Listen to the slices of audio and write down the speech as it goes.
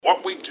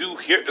What we do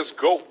here is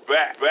go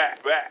back.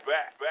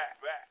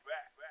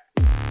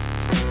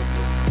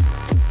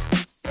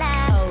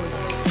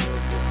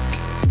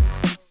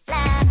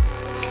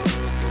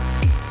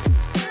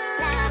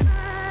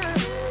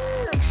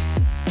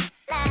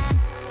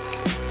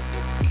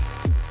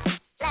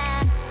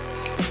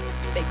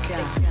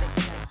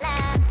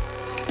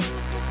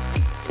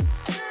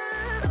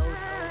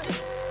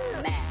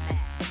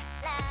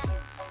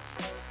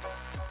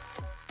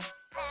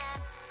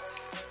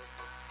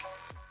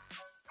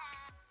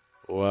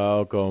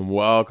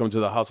 Welcome to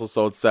the Hustle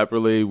Sold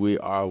Separately. We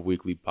are a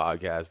weekly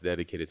podcast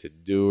dedicated to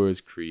doers,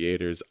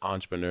 creators,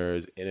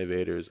 entrepreneurs,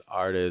 innovators,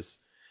 artists,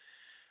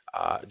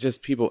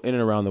 just people in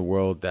and around the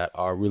world that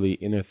are really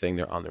in their thing.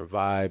 They're on their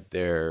vibe.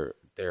 They're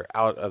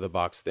out of the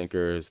box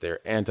thinkers.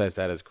 They're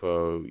anti-status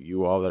quo.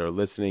 You all that are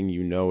listening,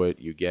 you know it,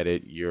 you get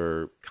it.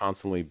 You're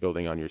constantly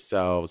building on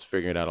yourselves,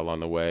 figuring it out along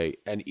the way.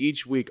 And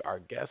each week, our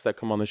guests that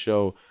come on the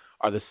show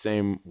are the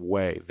same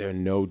way. They're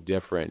no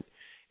different.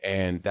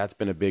 And that's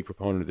been a big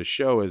proponent of the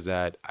show, is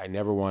that I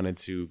never wanted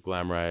to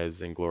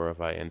glamorize and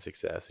glorify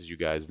insuccess, as you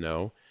guys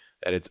know,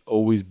 that it's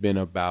always been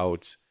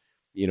about,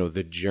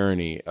 the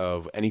journey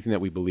of anything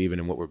that we believe in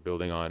and what we're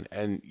building on.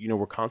 And,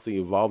 we're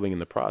constantly evolving in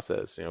the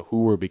process,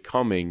 who we're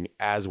becoming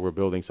as we're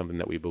building something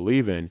that we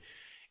believe in.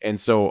 And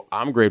so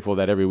I'm grateful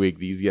that every week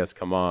these guests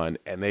come on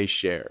and they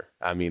share.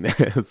 I mean,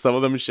 some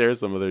of them share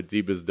some of their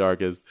deepest,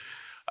 darkest,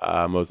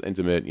 most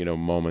intimate,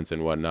 moments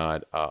and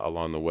whatnot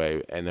along the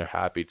way. And they're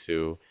happy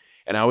to.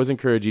 And I always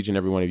encourage each and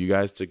every one of you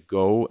guys to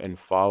go and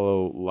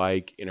follow,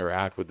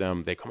 interact with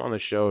them. They come on the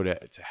show to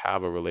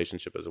have a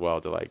relationship as well,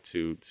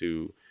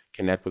 to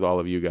connect with all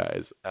of you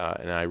guys.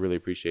 And I really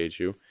appreciate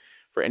you.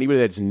 For anybody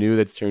that's new,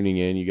 that's tuning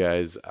in, you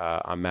guys,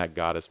 I'm Matt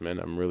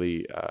Gottesman. I'm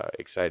really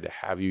excited to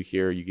have you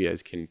here. You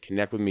guys can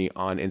connect with me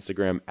on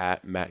Instagram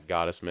at Matt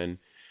Gottesman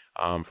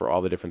for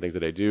all the different things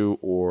that I do,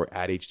 or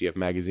at HDF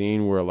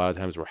Magazine, where a lot of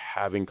times we're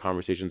having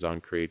conversations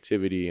on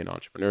creativity and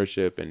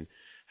entrepreneurship and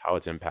how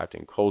it's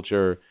impacting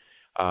culture.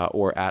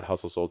 Or at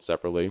Hustle Sold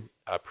Separately.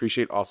 I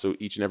appreciate also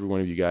each and every one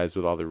of you guys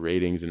with all the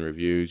ratings and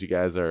reviews. You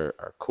guys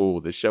are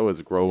cool. The show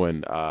is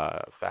growing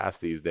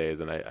fast these days,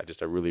 and I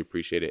really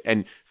appreciate it.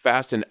 And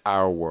fast in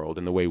our world,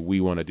 in the way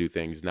we want to do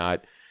things,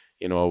 not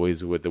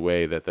always with the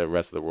way that the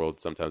rest of the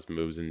world sometimes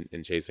moves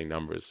in chasing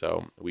numbers.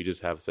 So we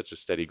just have such a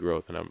steady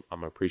growth, and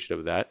I'm appreciative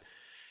of that.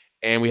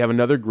 And we have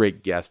another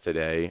great guest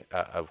today,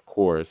 of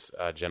course,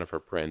 Jennifer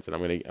Prince, and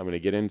I'm gonna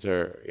get into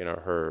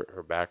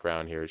her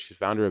background here. She's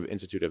founder of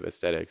Institute of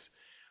Aesthetics,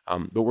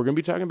 but we're gonna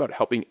be talking about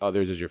helping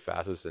others as your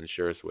fastest and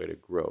surest way to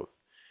growth.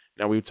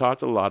 Now, we've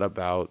talked a lot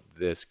about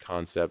this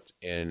concept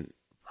in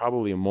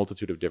probably a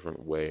multitude of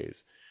different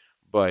ways,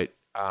 but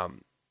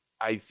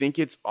I think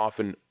it's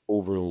often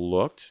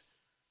overlooked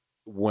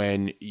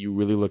when you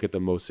really look at the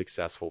most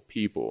successful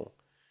people.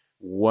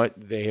 What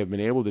they have been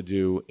able to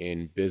do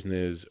in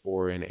business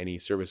or in any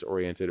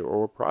service-oriented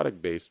or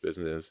product-based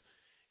business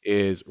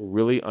is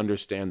really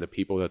understand the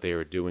people that they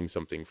are doing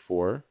something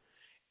for,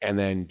 and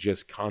then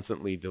just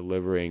constantly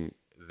delivering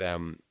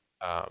them,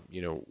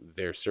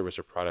 their service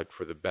or product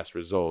for the best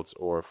results,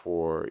 or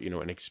for,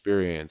 an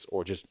experience,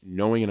 or just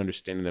knowing and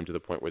understanding them to the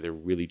point where they're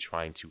really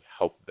trying to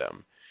help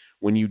them.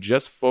 When you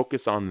just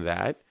focus on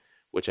that,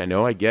 which I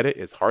know I get it.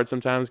 It's hard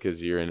sometimes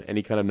because you're in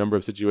any kind of number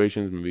of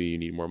situations. Maybe you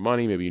need more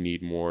money. Maybe you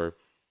need more,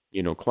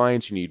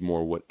 clients. You need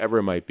more, whatever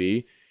it might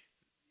be.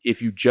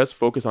 If you just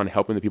focus on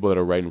helping the people that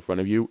are right in front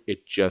of you,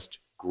 it just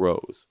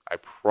grows. I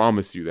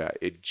promise you that.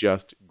 It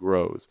just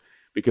grows,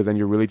 because then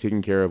you're really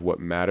taking care of what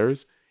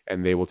matters,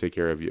 and they will take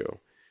care of you.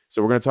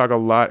 So we're going to talk a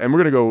lot, and we're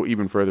going to go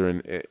even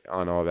further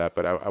on all that.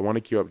 But I want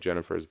to cue up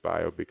Jennifer's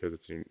bio because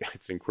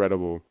it's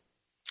incredible.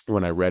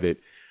 When I read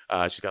it,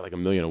 she's got like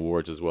 1 million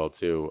awards as well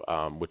too,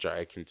 which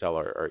I can tell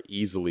are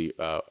easily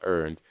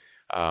earned.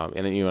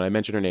 And then, I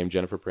mentioned her name,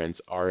 Jennifer Prince,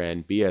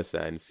 RN,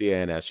 BSN,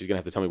 CANS. She's gonna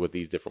have to tell me what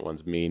these different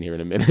ones mean here in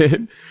a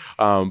minute.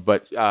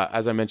 But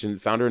as I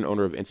mentioned, founder and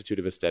owner of Institute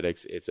of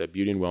Aesthetics. It's a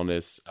beauty and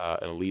wellness,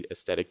 an elite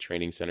aesthetic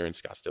training center in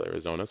Scottsdale,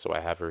 Arizona. So I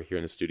have her here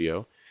in the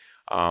studio.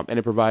 And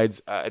it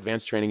provides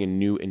advanced training in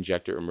new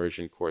injector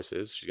immersion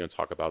courses. She's gonna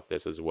talk about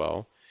this as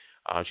well.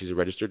 She's a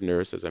registered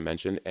nurse, as I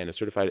mentioned, and a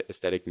certified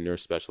aesthetic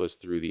nurse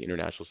specialist through the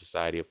International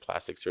Society of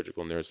Plastic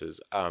Surgical Nurses.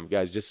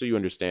 Guys, just so you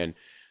understand,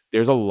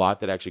 there's a lot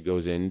that actually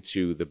goes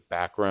into the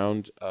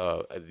background.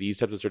 These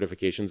types of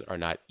certifications are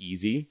not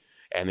easy,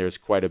 and there's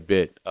quite a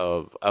bit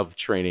of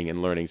training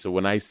and learning. So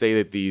when I say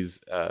that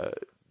these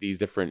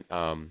different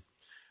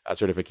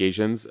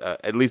certifications,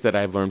 at least that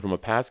I've learned from a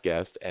past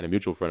guest and a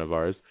mutual friend of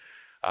ours,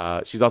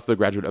 she's also the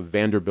graduate of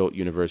Vanderbilt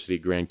University,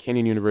 Grand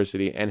Canyon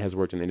University, and has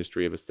worked in the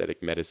industry of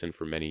aesthetic medicine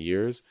for many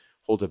years.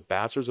 Holds a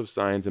bachelor's of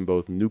science in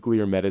both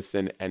nuclear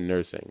medicine and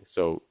nursing.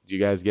 So do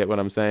you guys get what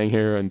I'm saying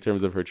here in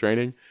terms of her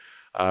training?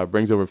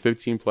 Brings over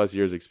 15 plus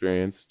years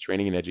experience.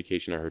 Training and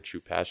education are her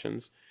true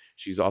passions.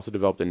 She's also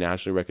developed a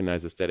nationally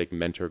recognized aesthetic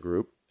mentor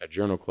group, a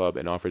journal club,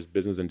 and offers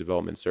business and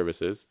development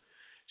services.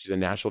 She's a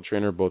national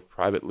trainer both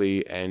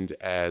privately and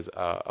as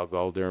a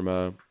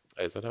Galderma.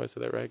 Is that how I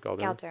said that right?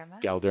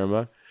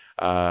 Galderma.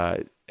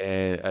 and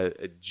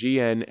a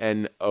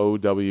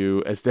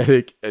GNNOW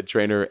aesthetic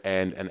trainer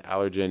and an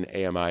Allergen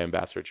AMI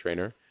ambassador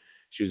trainer.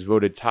 She was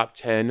voted top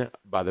 10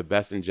 by the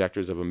Best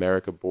Injectors of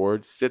America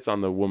board, sits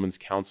on the Women's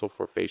Council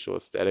for Facial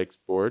Aesthetics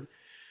board,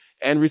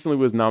 and recently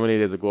was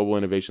nominated as a Global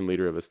Innovation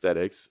Leader of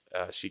Aesthetics.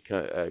 She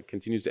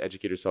continues to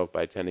educate herself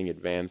by attending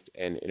advanced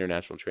and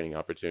international training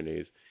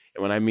opportunities.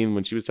 And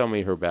when she was telling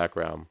me her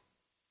background,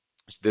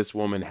 this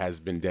woman has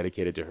been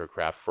dedicated to her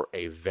craft for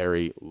a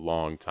very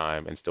long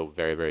time and still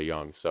very, very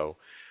young. So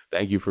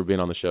thank you for being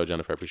on the show,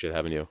 Jennifer. I appreciate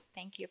having you.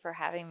 Thank you for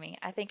having me.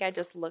 I think I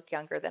just look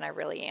younger than I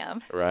really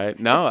am. Right?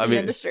 No, I mean,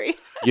 industry.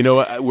 You know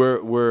what?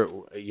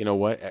 You know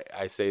what?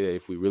 I say that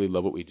if we really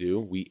love what we do,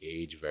 we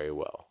age very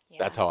well. Yeah.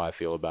 That's how I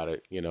feel about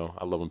it. You know,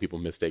 I love when people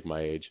mistake my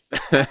age.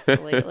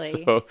 Absolutely.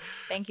 So,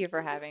 thank you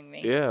for having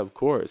me. Yeah, of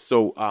course.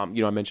 So, I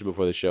mentioned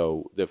before the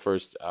show, the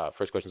first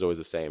question is always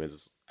the same: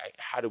 is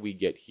how do we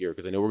get here?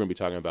 Because I know we're going to be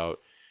talking about,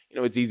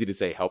 it's easy to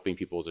say helping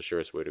people is the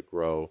surest way to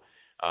grow,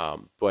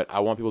 but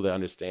I want people to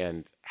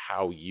understand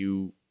how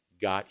you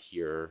got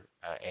here,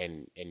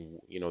 and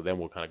then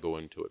we'll kind of go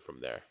into it from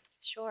there.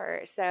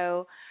 Sure.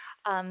 So,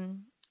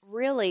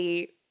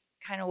 really,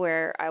 kind of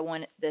where I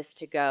want this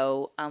to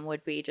go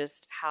would be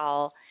just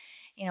how,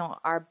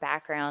 our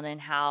background and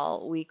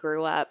how we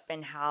grew up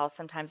and how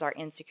sometimes our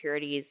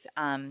insecurities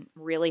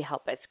really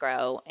help us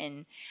grow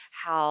and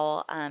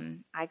how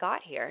I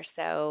got here.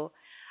 So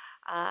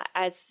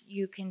as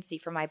you can see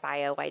from my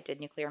bio, I did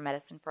nuclear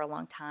medicine for a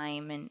long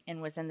time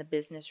and was in the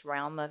business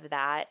realm of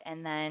that,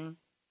 and then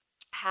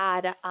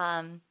had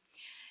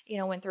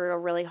went through a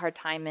really hard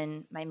time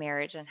in my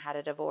marriage and had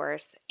a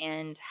divorce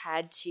and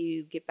had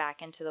to get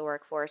back into the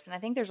workforce. And I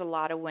think there's a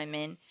lot of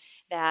women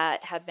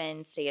that have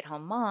been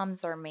stay-at-home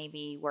moms or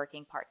maybe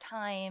working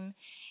part-time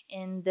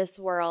in this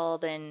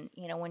world. And,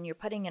 when you're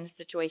putting in a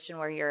situation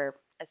where you're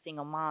a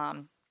single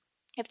mom,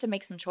 you have to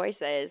make some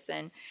choices.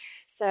 And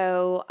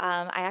so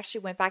I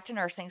actually went back to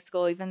nursing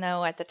school, even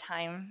though at the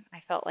time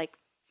I felt like,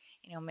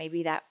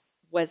 maybe that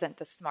wasn't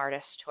the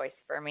smartest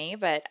choice for me,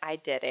 but I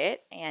did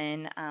it.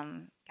 And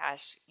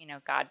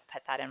God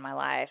put that in my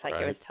life. Like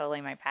Right. It was totally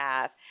my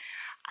path.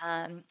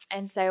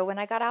 And so when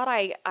I got out,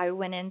 I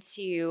went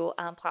into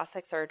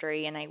plastic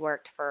surgery and I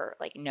worked for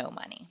like no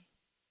money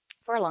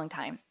for a long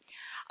time.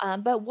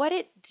 But what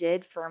it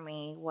did for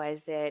me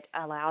was it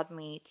allowed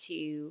me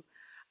to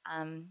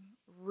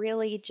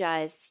really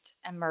just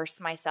immerse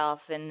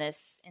myself in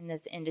this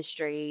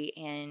industry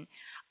and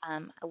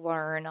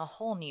learn a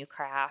whole new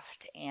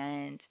craft.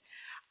 And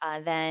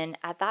then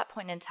at that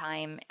point in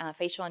time,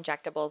 facial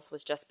injectables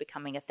was just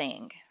becoming a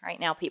thing. Right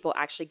now, people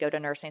actually go to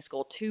nursing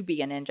school to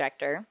be an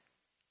injector.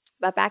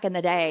 But back in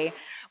the day,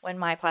 when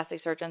my plastic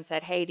surgeon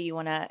said, "Hey, do you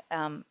want to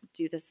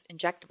do this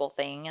injectable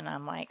thing?" And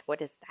I'm like,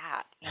 "What is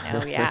that?"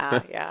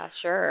 Yeah,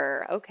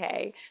 sure,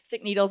 okay.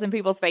 Stick needles in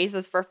people's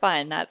faces for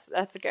fun.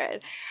 That's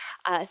good.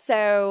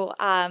 So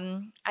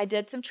I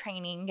did some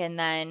training, and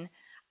then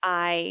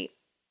I,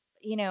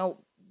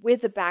 with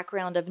the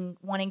background of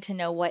wanting to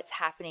know what's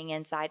happening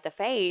inside the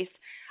face,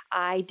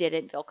 I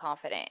didn't feel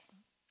confident.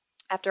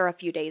 After a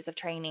few days of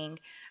training,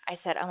 I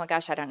said, "Oh my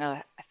gosh, I don't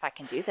know if I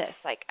can do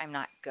this. Like, I'm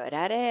not good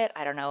at it.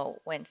 I don't know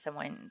when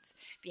someone's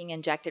being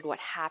injected, what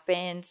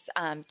happens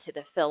to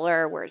the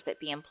filler, where is it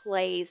being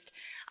placed,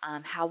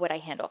 how would I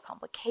handle a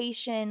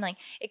complication?" Like,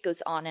 it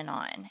goes on and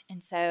on.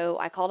 And so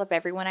I called up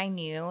everyone I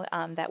knew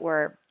that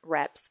were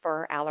reps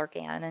for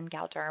Allergan and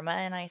Galderma,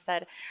 and I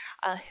said,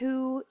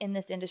 who in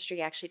this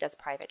industry actually does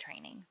private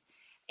training?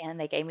 And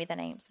they gave me the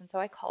names. And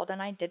so I called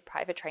and I did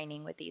private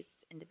training with these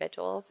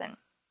individuals and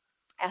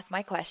asked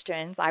my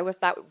questions. I was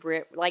that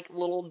like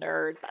little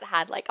nerd that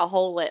had like a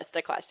whole list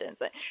of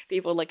questions, and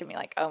people look at me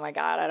like, "Oh my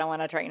God, I don't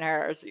want to train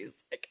her. She's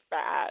like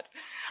bad."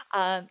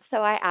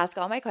 So I asked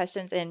all my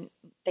questions, and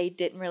they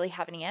didn't really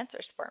have any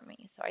answers for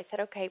me. So I said,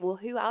 "Okay, well,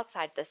 who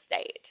outside the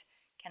state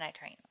can I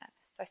train with?"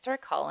 So I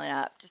started calling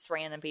up just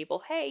random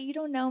people. "Hey, you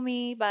don't know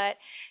me, but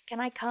can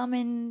I come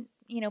and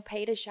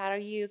pay to shadow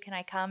you? Can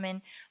I come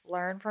and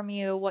learn from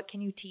you? What can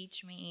you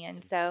teach me?"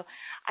 And so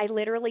I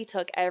literally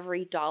took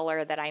every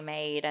dollar that I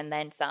made and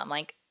then some,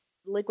 like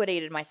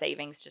liquidated my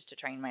savings just to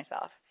train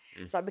myself.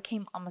 So I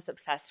became almost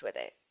obsessed with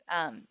it.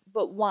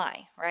 But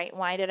why, right?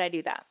 Why did I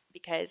do that?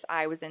 Because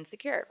I was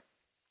insecure.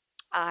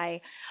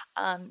 I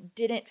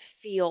didn't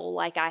feel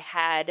like I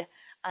had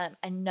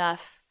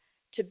enough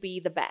to be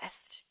the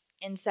best.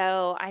 And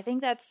so I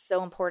think that's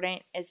so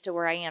important as to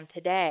where I am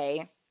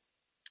today,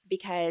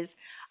 because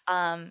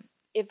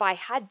if I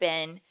had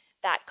been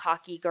that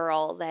cocky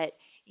girl that,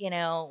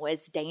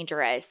 was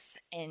dangerous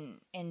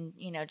and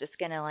just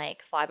going to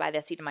like fly by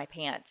the seat of my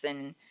pants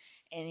and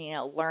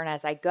learn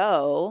as I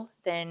go,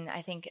 then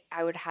I think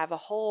I would have a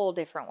whole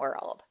different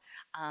world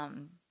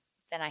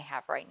than I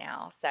have right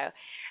now. So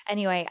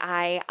anyway,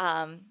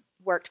 I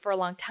worked for a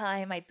long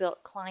time. I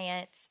built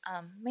clients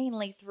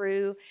mainly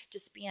through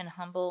just being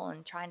humble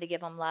and trying to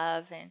give them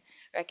love and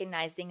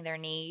recognizing their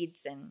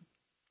needs, and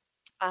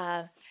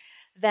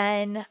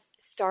then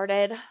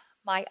started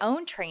my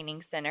own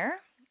training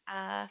center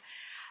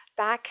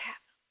back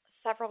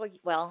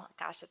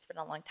it's been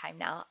a long time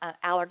now.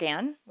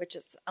 Allergan, which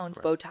owns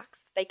Right.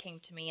 Botox, they came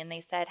to me and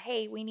they said,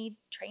 "Hey, we need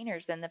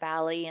trainers in the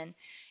Valley, and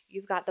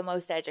you've got the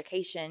most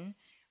education.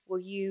 Will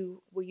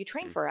you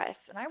train for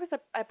us?" And I was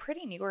a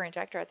pretty newer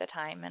injector at the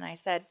time, and I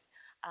said,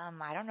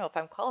 "I don't know if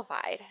I'm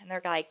qualified." And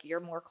they're like, "You're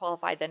more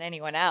qualified than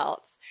anyone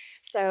else."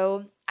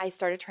 So I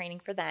started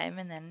training for them,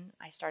 and then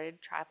I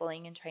started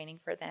traveling and training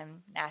for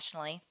them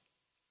nationally.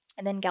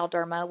 And then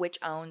Galderma, which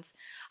owns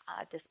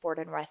Dysport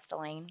and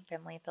Restylane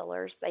family of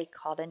fillers, they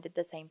called and did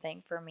the same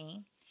thing for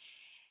me.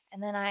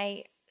 And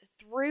then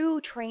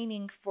through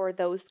training for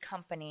those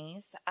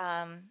companies,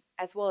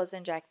 as well as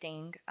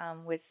injecting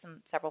with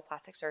several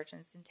plastic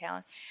surgeons in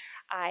town,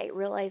 I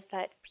realized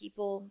that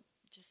people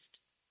just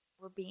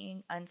were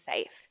being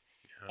unsafe.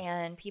 Yeah.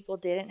 And people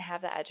didn't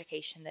have the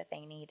education that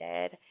they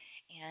needed.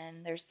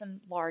 And there's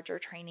some larger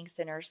training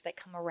centers that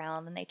come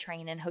around and they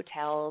train in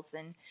hotels,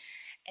 and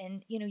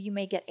you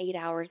may get 8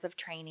 hours of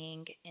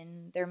training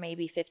and there may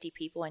be 50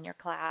 people in your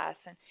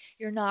class, and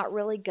you're not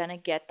really going to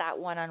get that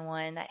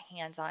one-on-one, that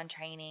hands-on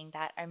training,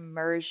 that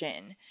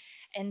immersion.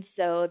 And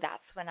so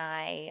that's when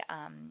I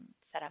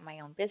set up my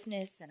own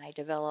business, and I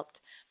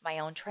developed my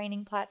own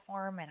training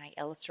platform, and I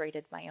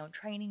illustrated my own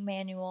training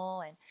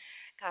manual. And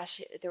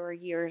gosh, there were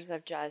years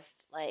of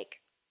just like,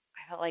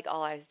 I felt like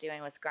all I was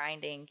doing was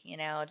grinding,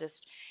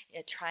 just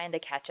trying to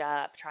catch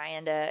up,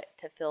 trying to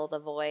fill the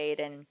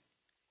void. And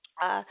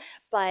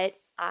but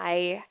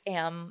I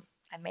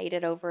made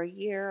it over a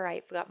year.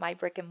 I've got my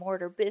brick and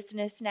mortar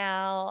business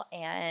now,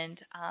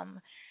 and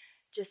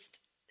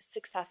just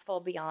successful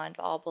beyond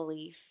all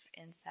belief.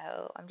 And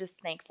so I'm just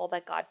thankful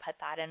that God put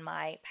that in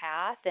my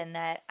path and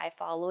that I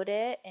followed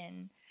it.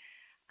 And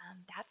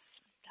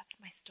that's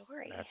my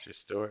story. That's your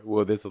story.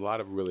 Well, there's a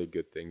lot of really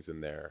good things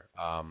in there.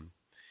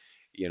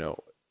 You're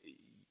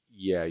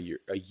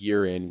a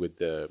year in with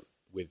the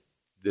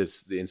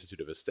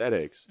Institute of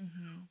Aesthetics,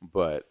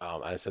 but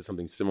I said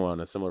something similar on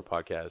a similar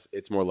podcast.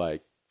 It's more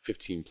like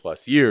 15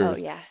 plus years.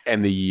 Oh, yeah.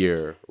 And the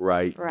year,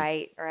 right?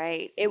 Right.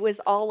 It was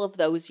all of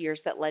those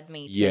years that led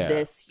me to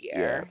this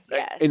year. Yeah.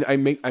 Yes. And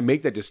I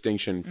make that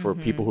distinction for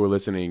people who are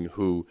listening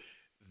who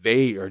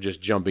they are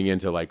just jumping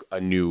into like a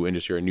new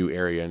industry or a new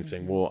area and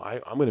saying, well,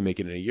 I'm going to make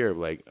it in a year.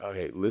 Like,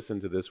 okay, listen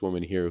to this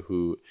woman here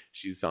who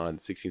she's on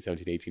 16,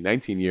 17, 18,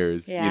 19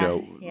 years.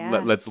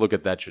 Let's look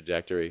at that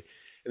trajectory.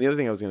 And the other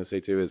thing I was going to say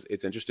too is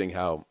it's interesting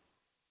how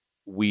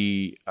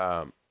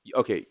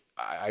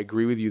I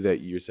agree with you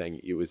that you're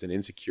saying it was an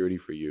insecurity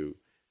for you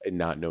and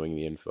not knowing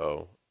the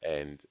info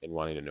and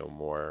wanting to know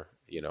more,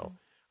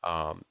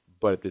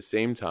 but at the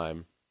same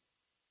time,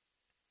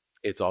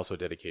 it's also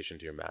dedication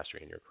to your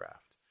mastery and your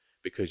craft,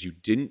 because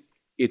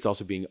it's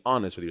also being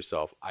honest with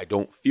yourself. I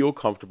don't feel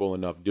comfortable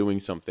enough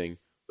doing something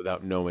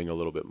without knowing a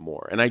little bit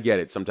more. And I get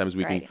it. Sometimes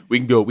we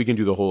can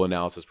do the whole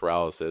analysis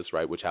paralysis,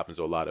 right? Which happens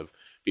to a lot of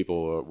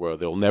people where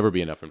there'll never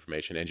be enough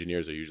information.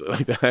 Engineers are usually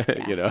like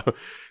that,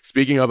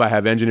 Speaking of, I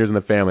have engineers in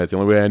the family. That's the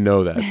only way I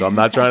know that. So I'm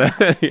not trying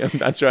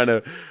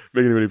to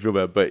make anybody feel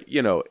bad,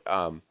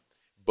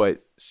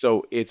 but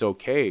so it's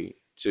okay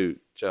to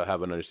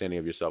have an understanding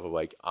of yourself of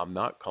like, I'm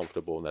not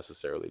comfortable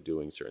necessarily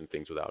doing certain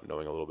things without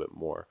knowing a little bit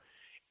more.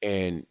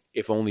 And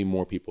if only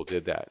more people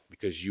did that,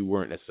 because you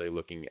weren't necessarily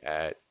looking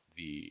at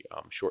the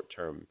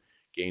short-term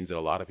gains that a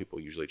lot of people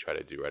usually try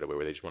to do right away,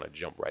 where they just want to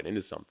jump right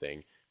into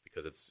something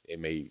because it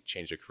may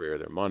change their career or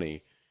their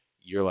money.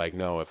 You're like,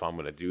 no, if I'm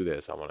going to do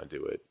this, I want to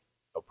do it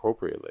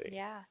appropriately.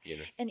 Yeah.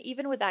 And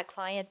even with that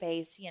client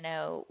base,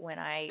 when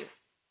I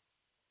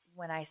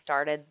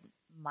started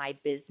my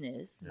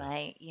business,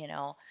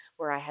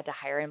 where I had to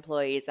hire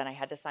employees and I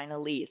had to sign a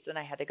lease and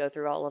I had to go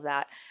through all of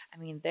that. I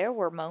mean, there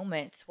were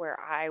moments where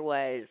I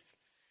was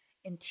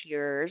in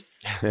tears,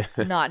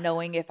 not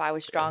knowing if I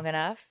was strong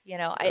enough.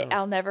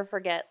 I'll never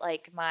forget,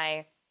 like,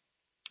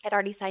 I'd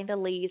already signed a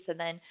lease and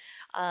then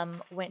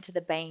went to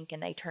the bank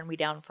and they turned me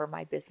down for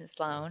my business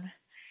loan.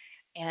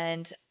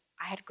 And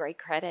I had great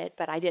credit,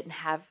 but I didn't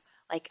have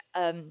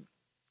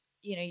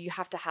you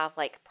have to have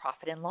like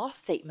profit and loss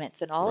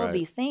statements and all of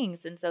these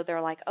things. And so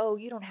they're like, oh,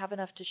 you don't have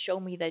enough to show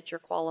me that you're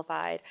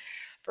qualified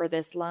for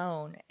this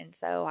loan. And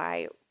so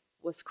I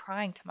was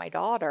crying to my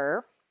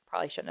daughter.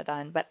 Probably shouldn't have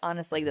done, but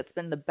honestly, that's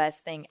been the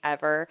best thing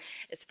ever,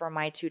 is for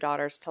my two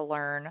daughters to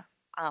learn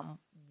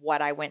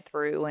what I went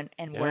through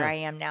and where I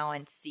am now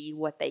and see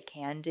what they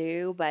can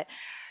do. But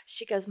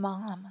she goes,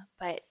 Mom,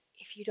 but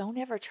if you don't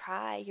ever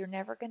try, you're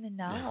never going to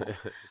know.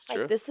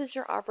 True. This is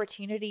your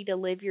opportunity to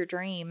live your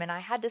dream. And I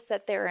had to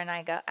sit there and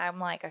I'm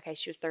like, okay,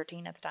 she was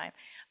 13 at the time.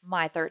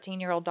 My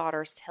 13-year-old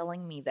daughter's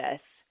telling me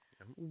this.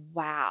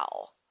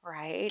 Wow.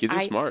 Right. Kids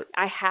are smart.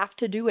 I have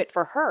to do it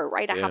for her.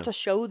 Right. I have to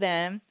show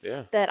them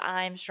that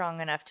I'm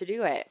strong enough to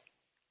do it.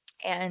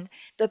 And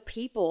the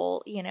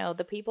people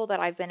that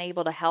I've been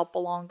able to help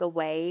along the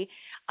way,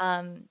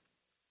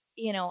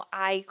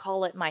 I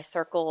call it my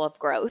circle of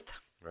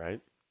growth. Right.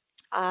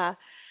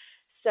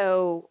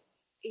 So,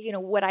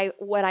 what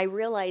I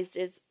realized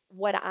is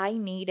what I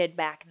needed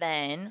back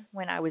then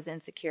when I was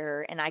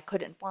insecure and I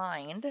couldn't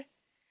find,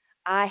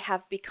 I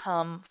have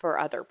become for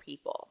other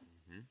people.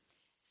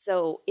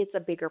 So it's a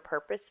bigger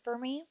purpose for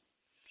me.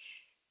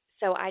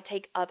 So I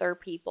take other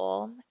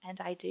people and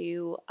I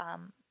do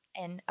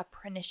an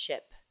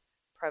apprenticeship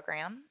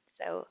program.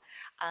 So,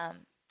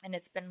 and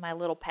it's been my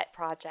little pet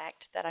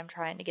project that I'm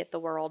trying to get the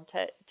world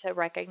to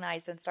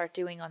recognize and start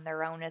doing on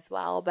their own as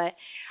well. But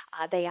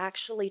they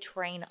actually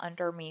train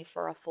under me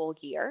for a full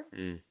year.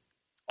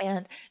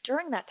 And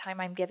during that time,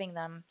 I'm giving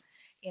them,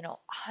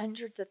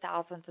 hundreds of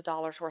thousands of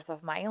dollars worth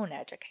of my own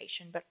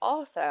education, but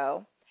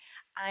also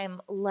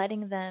I'm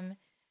letting them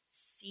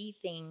see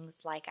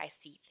things like I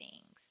see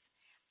things.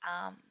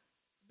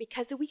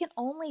 Because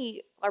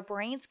our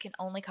brains can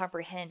only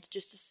comprehend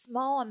just a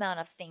small amount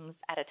of things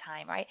at a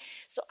time, right?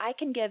 So I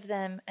can give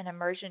them an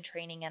immersion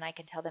training and I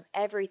can tell them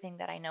everything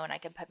that I know and I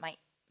can put my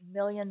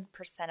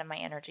 1,000,000% of my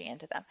energy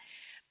into them,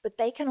 but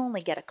they can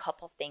only get a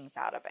couple things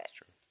out of it.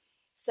 True.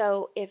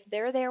 So if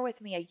they're there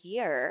with me a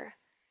year,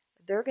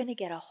 they're going to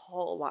get a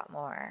whole lot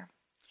more.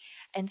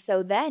 And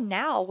so then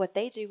now what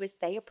they do is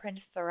they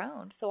apprentice their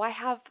own. So I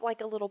have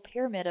like a little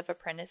pyramid of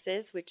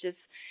apprentices, which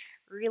is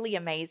really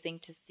amazing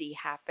to see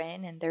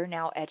happen. And they're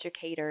now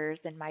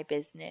educators in my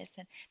business.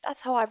 And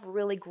that's how I've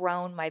really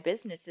grown my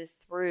businesses,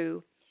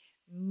 through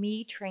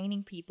me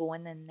training people.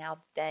 And then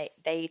now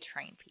they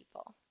train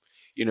people.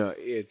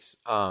 It's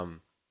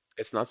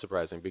not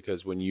surprising,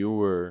 because when you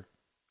were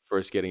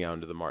first getting out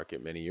into the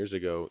market many years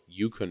ago,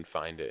 you couldn't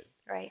find it.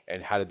 Right.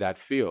 And how did that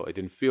feel? It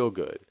didn't feel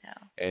good. No.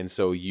 And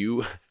so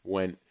you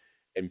went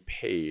and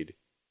paid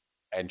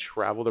and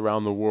traveled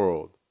around the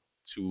world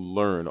to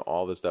learn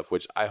all this stuff,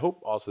 which I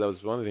hope also, that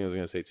was one of the things I was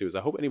going to say too, is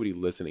I hope anybody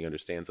listening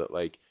understands that,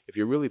 like, if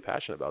you're really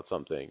passionate about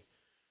something,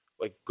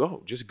 like,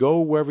 just go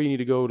wherever you need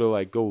to go to,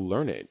 like, go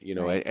learn it,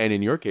 Right. and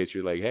in your case,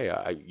 you're like, hey,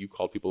 you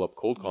called people up,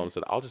 cold call and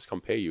said, I'll just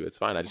come pay you. It's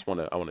fine. I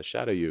want to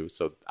shadow you.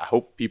 So I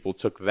hope people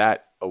took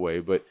that away,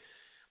 but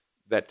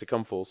that to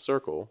come full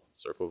circle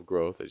of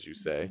growth, as you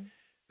say,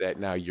 that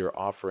now you're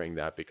offering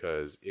that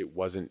because it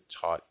wasn't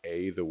taught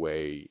the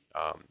way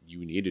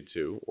you needed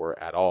to,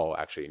 or at all,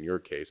 actually, in your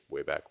case,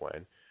 way back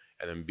when,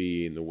 and then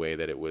B, in the way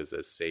that it was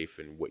as safe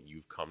in what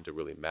you've come to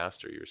really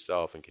master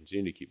yourself and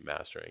continue to keep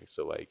mastering.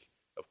 So, like,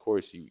 of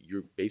course,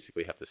 you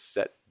basically have to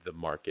set the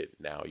market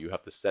now. You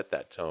have to set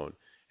that tone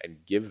and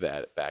give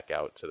that back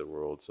out to the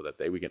world so that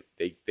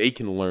they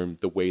can learn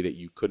the way that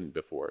you couldn't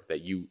before,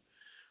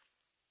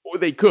 or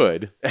they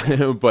could,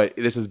 but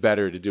this is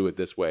better to do it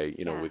this way,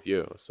 with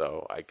you.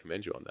 So I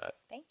commend you on that.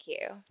 Thank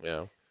you.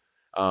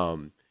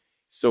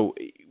 So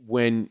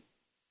when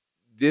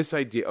this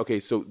idea,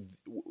 so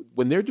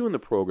when they're doing the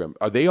program,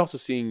 are they also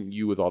seeing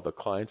you with all the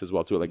clients as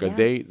well too? Like, are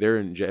they're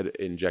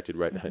injected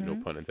right?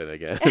 No pun intended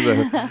again.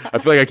 I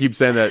feel like I keep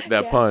saying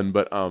that pun,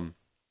 but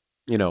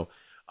you're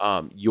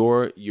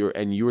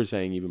and you were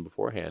saying even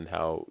beforehand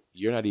how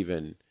you're not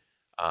even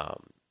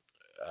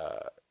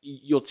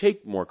you'll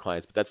take more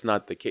clients, but that's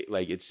not the case.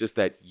 Like, it's just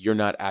that you're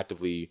not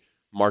actively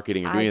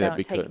marketing or doing that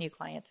because I don't take new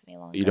clients any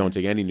longer. You don't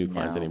take any new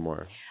clients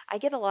anymore. I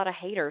get a lot of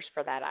haters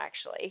for that,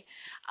 actually.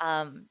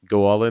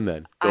 Go all in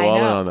then. Go all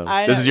in on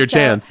them. This is your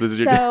chance.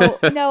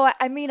 No,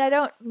 I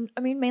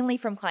mean mainly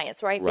from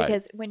clients, right?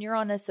 Because when you're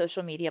on a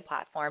social media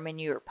platform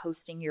and you're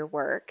posting your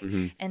work,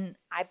 and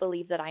I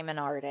believe that I'm an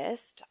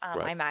artist.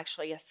 I'm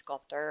actually a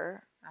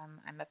sculptor.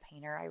 I'm a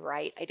painter. I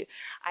write.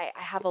 I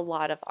have a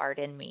lot of art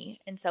in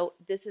me. And so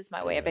this is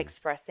my way of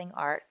expressing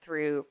art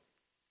through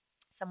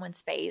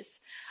someone's face.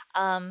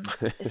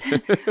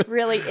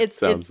 Really, it's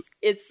so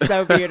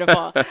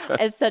beautiful.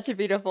 It's such a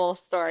beautiful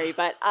story.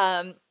 But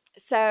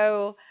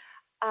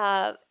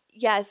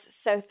yes.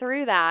 So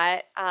through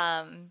that,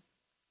 I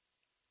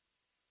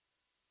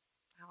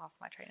lost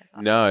my train of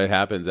thought. No, it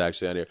happens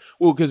actually on here.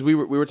 Well, because we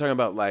were talking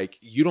about, like,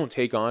 you don't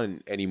take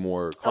on any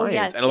more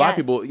clients, and a lot of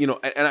people,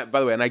 by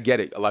the way, and I get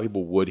it. A lot of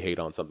people would hate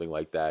on something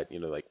like that.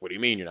 Like, what do you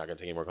mean you're not going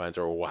to take any more clients,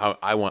 or how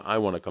I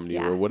want to come to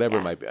you, or whatever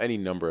it might be, any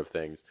number of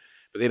things.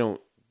 But they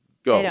don't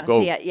go. They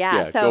don't see it.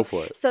 Yeah. So, go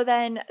for it. So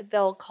then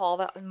they'll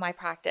call my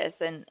practice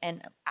and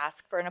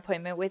ask for an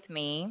appointment with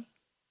me.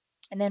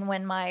 And then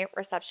when my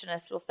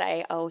receptionist will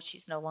say, oh,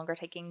 she's no longer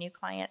taking new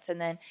clients,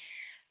 and then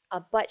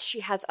but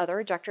she has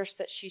other injectors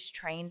that she's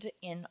trained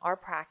in our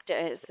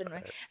practice.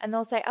 And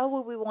they'll say, oh,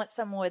 well, we want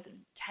someone with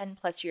 10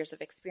 plus years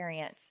of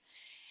experience.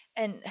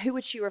 And who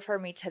would she refer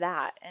me to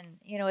that? And,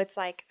 it's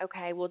like,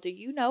 okay, well, do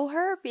you know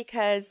her?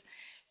 Because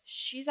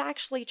she's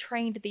actually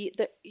trained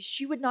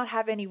she would not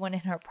have anyone in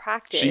her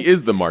practice. She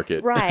is the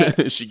market.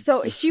 Right.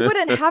 So she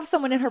wouldn't have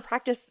someone in her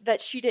practice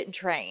that she didn't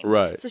train.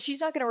 Right. So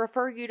she's not going to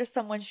refer you to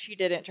someone she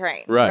didn't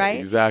train. Right.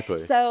 Exactly.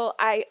 So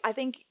I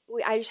think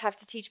I just have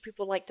to teach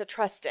people, like, to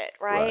trust it.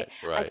 Right.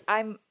 Right.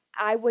 Like,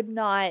 I would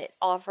not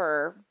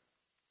offer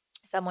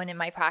someone in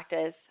my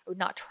practice, would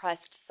not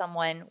trust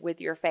someone with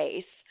your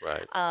face,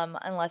 right?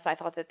 Unless I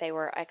thought that they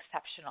were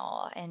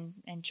exceptional and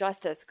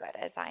just as good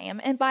as I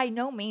am. And by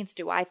no means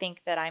do I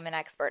think that I'm an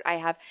expert. I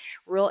have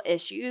real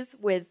issues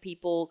with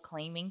people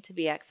claiming to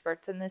be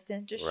experts in this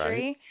industry.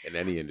 Right. In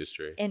any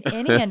industry. In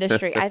any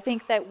industry. I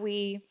think that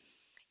we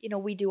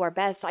do our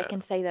best. I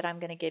can say that I'm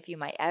going to give you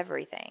my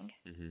everything,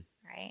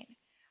 right?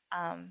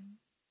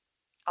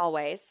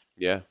 Always.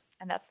 Yeah.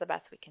 And that's the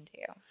best we can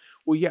do.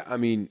 Well, yeah, I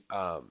mean,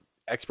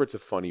 expert's a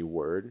funny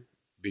word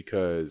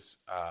because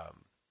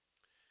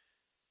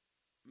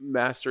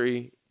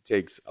mastery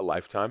takes a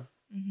lifetime,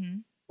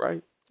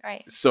 right?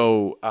 Right.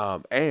 So,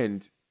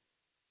 and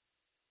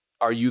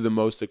are you the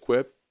most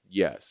equipped?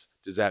 Yes.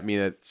 Does that mean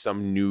that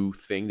some new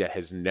thing that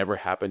has never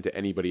happened to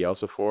anybody else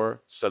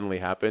before suddenly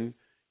happened?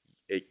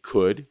 It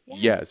could,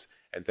 yes.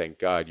 And thank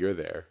God you're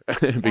there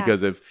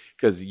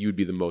because you'd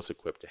be the most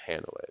equipped to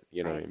handle it.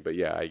 You know what I mean? But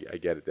yeah, I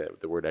get it.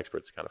 That the word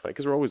expert's kind of funny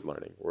because we're always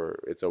learning.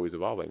 It's always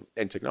evolving,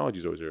 and technology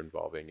is always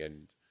evolving,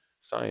 and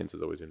science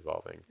is always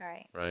evolving.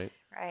 Right.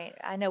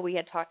 I know we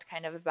had talked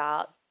kind of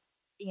about,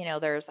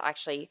 there's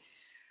actually,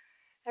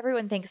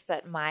 everyone thinks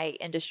that my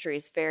industry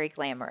is very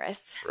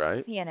glamorous.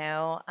 Right.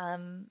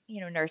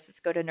 Nurses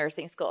go to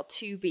nursing school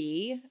to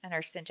be a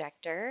nurse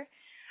injector.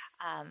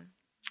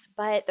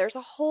 But there's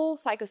a whole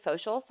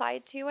psychosocial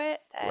side to it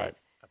that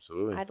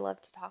absolutely I'd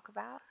love to talk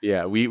about.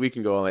 Yeah, we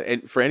can go on that.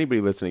 And for anybody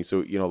listening,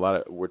 so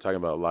we're talking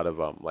about a lot of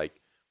like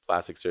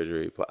plastic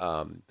surgery,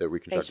 the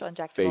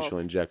reconstruction, facial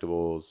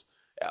injectables,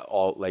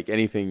 all like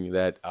anything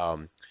that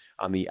on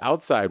the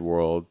outside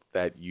world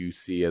that you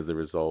see as the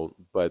result.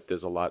 But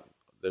there's a lot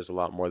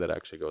more that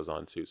actually goes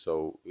on too.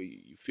 So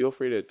feel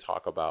free to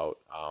talk about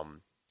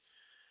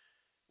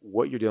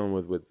what you're dealing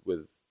with.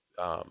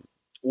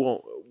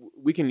 Well,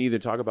 we can either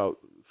talk about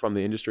from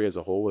the industry as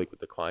a whole, like with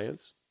the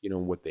clients,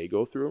 what they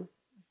go through.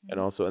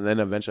 And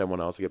then eventually I want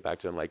to also get back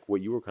to like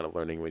what you were kind of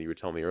learning when you were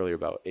telling me earlier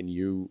about in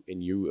you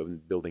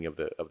building of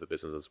the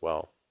business as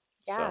well.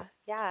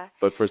 Yeah.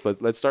 But first,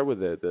 let's start with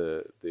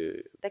the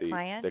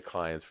clients. The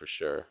clients for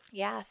sure.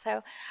 Yeah.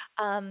 So,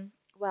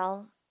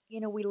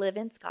 we live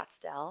in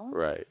Scottsdale.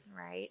 Right.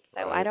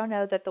 So I don't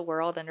know that the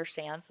world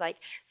understands, like,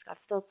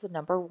 Scottsdale's the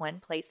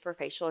 #1 place for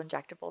facial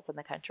injectables in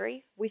the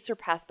country. We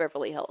surpass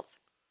Beverly Hills.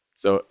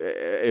 So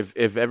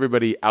if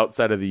everybody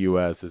outside of the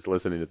U.S. is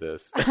listening to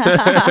this,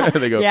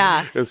 they go,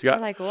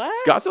 like,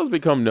 what? Scottsdale's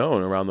become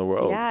known around the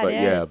world.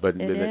 Yeah, but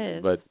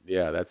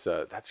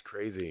that's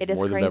crazy. It is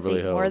more crazy. Than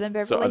Beverly Hills. More than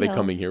Beverly So are they Hills.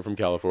 coming here from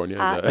California?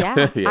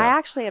 Yeah. I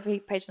actually have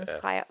patients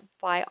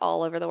fly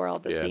all over the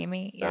world to see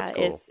me. Yeah, that's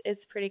cool.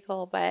 It's pretty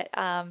cool, but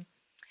I'm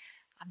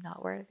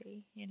not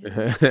worthy,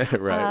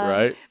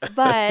 right.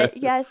 But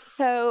yes,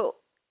 so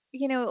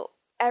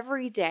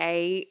every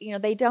day,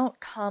 they don't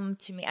come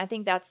to me. I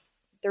think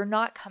they're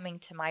not coming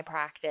to my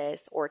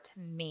practice or to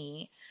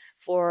me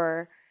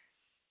for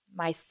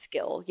my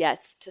skill.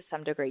 Yes, to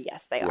some degree,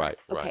 yes, they are.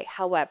 Right.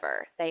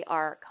 However, they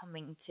are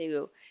coming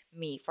to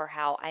me for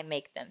how I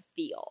make them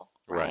feel.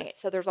 Right.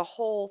 So there's a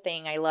whole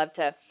thing. I love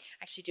to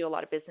actually do a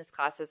lot of business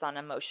classes on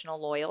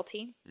emotional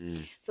loyalty.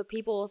 So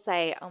people will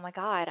say, oh my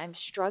God, I'm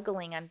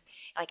struggling. I'm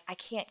like, I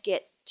can't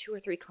get 2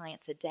 or 3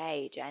 clients a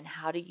day, Jen.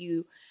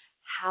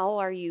 How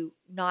are you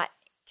not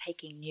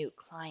taking new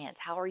clients?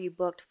 How are you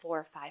booked 4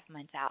 or 5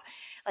 months out?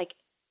 Like,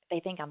 they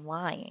think I'm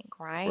lying,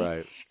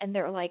 right? And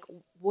they're like,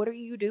 what are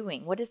you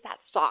doing? What is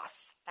that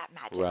sauce, that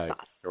magic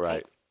sauce?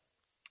 Right.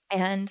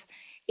 And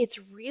it's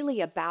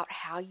really about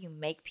how you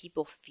make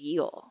people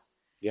feel.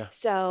 Yeah.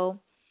 So,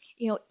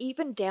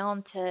 even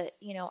down to,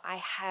 I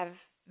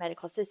have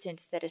medical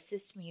assistants that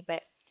assist me,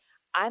 but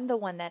I'm the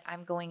one that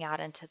I'm going out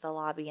into the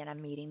lobby and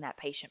I'm meeting that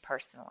patient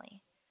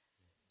personally.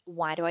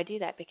 Why do I do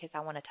that? Because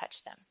I want to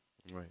touch them.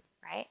 Right.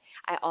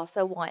 I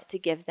also want to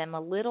give them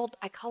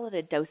I call it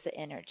a dose of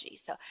energy.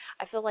 So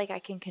I feel like I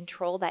can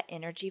control that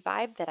energy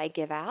vibe that I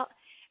give out.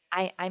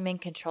 I'm in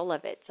control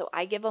of it. So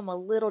I give them a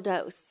little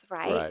dose,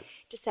 right?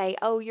 To say,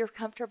 oh, you're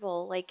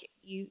comfortable. Like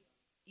you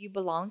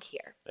belong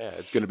here. Yeah,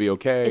 it's going to be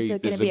okay.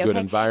 This is a good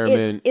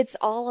environment. It's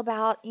all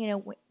about,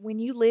 when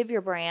you live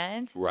your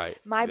brand. Right.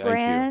 My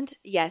brand,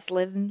 yes,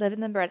 live in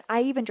the brand.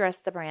 I even dress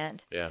the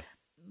brand. Yeah.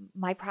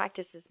 My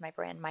practice is my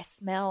brand. My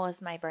smell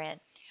is my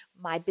brand.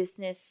 My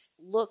business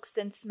looks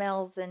and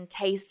smells and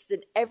tastes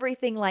and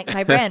everything like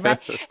my brand, right?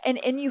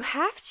 And you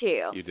have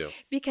to. You do.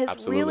 Because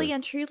Absolutely. Really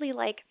and truly,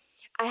 like,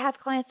 I have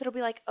clients that'll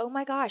be like, oh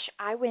my gosh,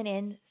 I went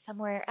in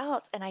somewhere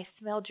else and I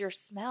smelled your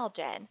smell,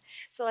 Jen.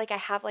 So like I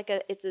have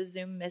it's a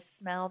Zoom mist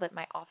smell that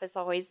my office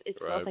always, it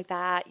smells like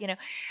that,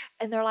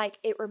 and they're like,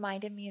 it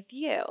reminded me of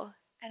you.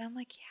 And I'm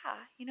like,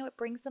 yeah, it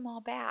brings them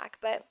all back.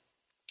 But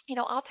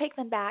I'll take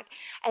them back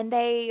and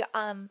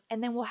and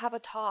then we'll have a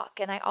talk.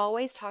 And I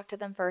always talk to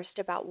them first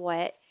about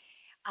what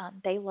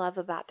they love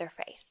about their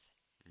face.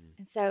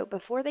 And so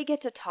before they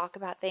get to talk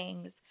about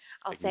things,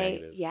 I'll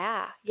say,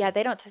 negative.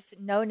 They don't,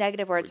 no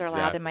negative words are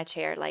allowed in my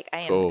chair. Like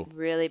I am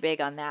really big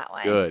on that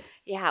one. Good.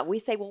 Yeah. We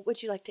say, well,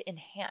 would you like to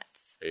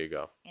enhance? There you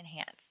go.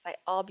 Enhance, like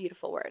all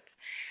beautiful words.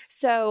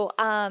 So,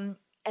 and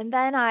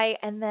then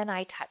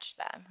I touch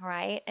them,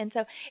 right? And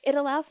so it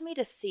allows me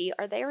to see,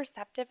 are they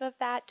receptive of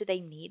that? Do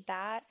they need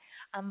that?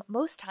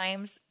 Most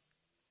times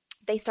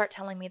they start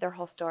telling me their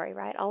whole story,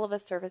 right? All of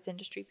us service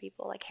industry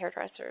people, like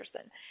hairdressers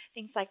and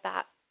things like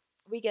that,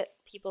 we get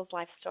people's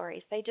life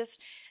stories. They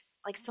just,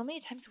 like, so many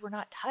times we're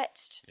not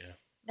touched. Yeah.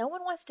 No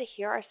one wants to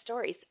hear our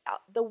stories.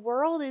 The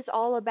world is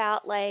all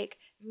about like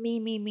me,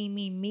 me, me,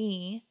 me,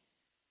 me.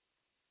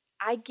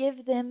 I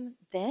give them.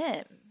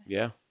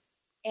 Yeah.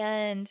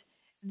 And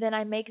then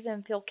I make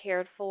them feel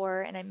cared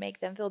for and I make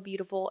them feel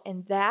beautiful.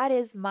 And that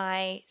is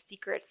my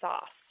secret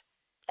sauce.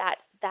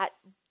 That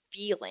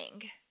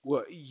feeling.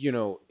 Well,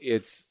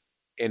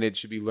 and it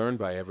should be learned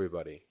by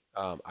everybody.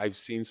 I've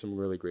seen some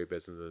really great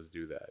businesses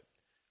do that.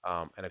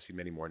 And I've seen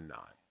many more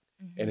not.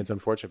 And it's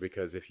unfortunate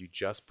because if you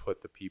just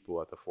put the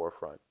people at the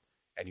forefront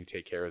and you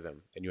take care of them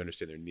and you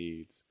understand their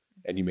needs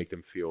and you make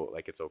them feel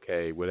like it's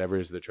okay, whatever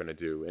it is they're trying to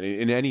do, and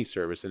in any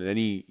service and in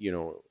any,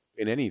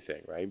 in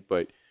anything, right?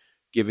 But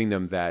giving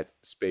them that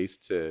space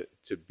to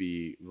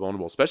be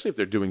vulnerable, especially if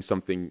they're doing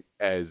something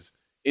as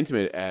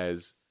intimate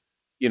as,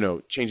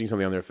 changing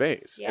something on their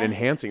face and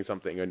enhancing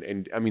something.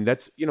 And I mean,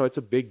 that's, it's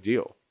a big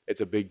deal.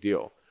 It's a big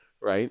deal.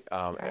 Right?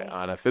 Right.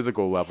 On a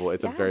physical level,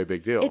 it's a very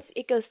big deal.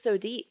 It goes so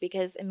deep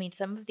because, I mean,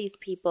 some of these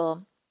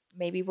people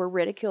maybe were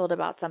ridiculed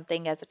about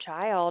something as a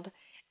child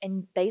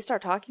and they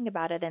start talking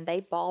about it and they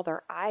bawl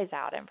their eyes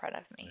out in front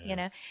of me,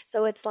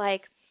 So it's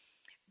like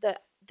the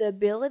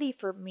ability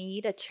for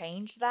me to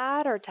change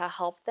that or to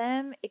help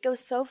them, it goes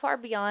so far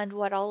beyond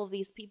what all of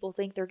these people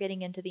think they're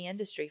getting into the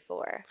industry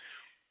for.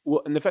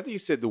 Well, and the fact that you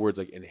said the words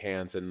like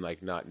enhance and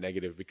like not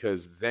negative,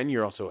 because then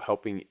you're also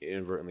helping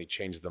inadvertently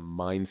change the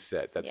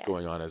mindset that's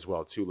going on as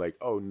well too. Like,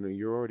 oh no,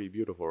 you're already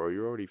beautiful or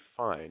you're already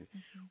fine.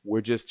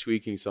 We're just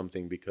tweaking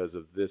something because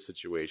of this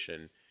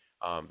situation,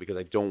 because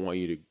I don't want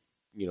you to,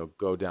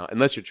 go down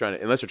unless you're trying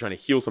to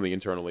heal something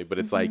internally. But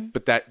it's like,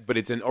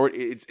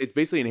 it's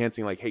basically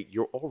enhancing. Like, hey,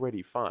 you're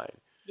already fine.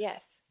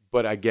 Yes.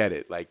 But I get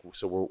it. Like,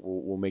 so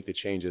we'll make the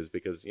changes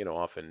because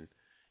often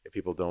if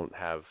people don't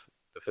have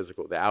the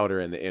physical, the outer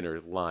and the inner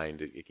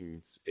lined,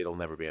 it'll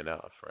never be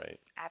enough, right?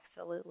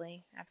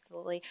 Absolutely.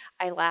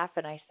 I laugh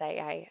and I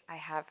say I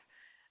have,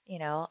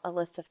 a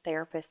list of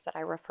therapists that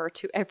I refer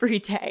to every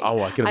day.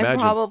 Oh, I can imagine. I'm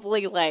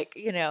probably like,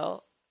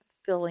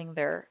 filling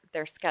their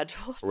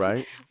schedules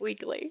right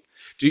weekly.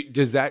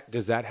 Does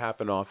that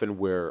happen often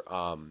where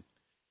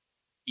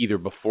either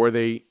before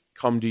they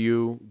come to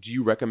you, do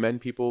you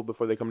recommend people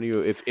before they come to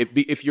you?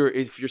 If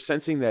you're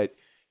sensing that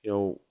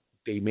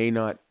they may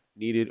not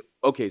need it.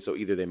 Okay, so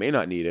either they may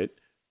not need it,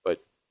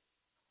 but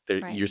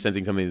you're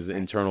sensing something is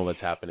internal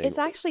that's happening. It's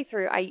actually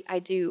through I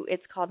do.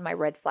 It's called my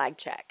red flag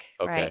check.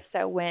 Okay. Right.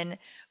 So when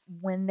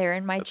they're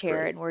in my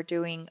chair great. and we're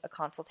doing a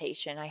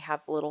consultation, I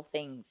have little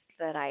things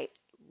that I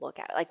look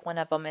at. Like one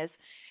of them is,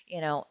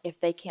 if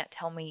they can't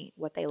tell me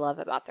what they love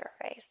about their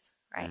face,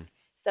 right?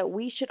 So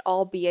we should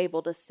all be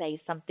able to say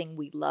something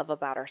we love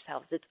about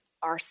ourselves. It's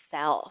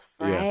ourself,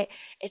 right? Yeah.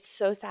 It's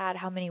so sad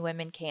how many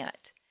women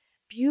can't.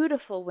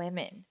 Beautiful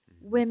women.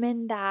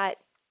 Women that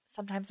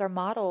sometimes are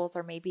models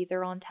or maybe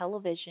they're on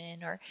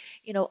television or,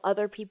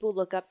 other people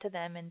look up to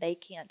them and they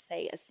can't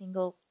say a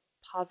single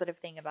positive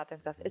thing about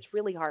themselves. It's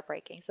really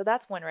heartbreaking. So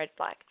that's one red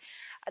flag.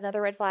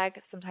 Another red flag,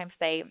 sometimes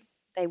they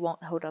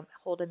won't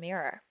hold a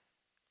mirror,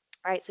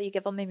 right? So you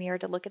give them a mirror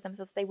to look at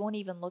themselves. They won't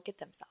even look at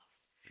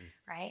themselves,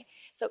 right?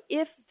 So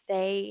if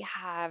they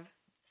have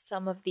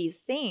some of these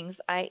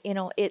things,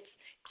 it's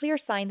clear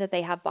sign that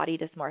they have body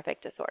dysmorphic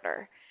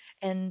disorder.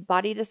 And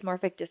body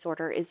dysmorphic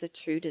disorder is a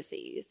true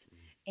disease.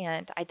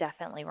 And I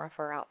definitely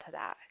refer out to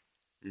that.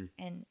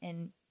 And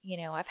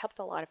I've helped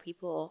a lot of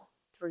people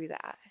through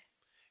that.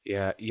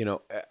 Yeah.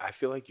 I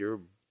feel like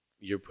you're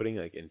putting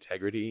like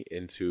integrity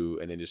into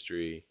an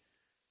industry,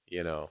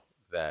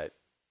 that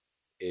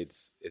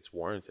it's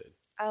warranted.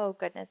 Oh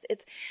goodness.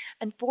 It's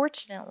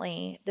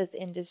unfortunately this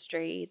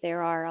industry,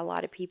 there are a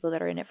lot of people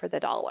that are in it for the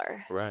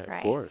dollar. Right.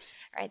 Of course.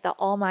 Right. The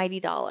almighty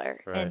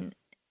dollar. Right.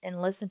 And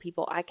listen,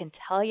 people, I can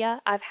tell you,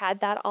 I've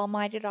had that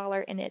almighty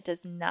dollar and it does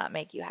not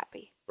make you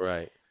happy.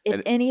 Right.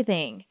 If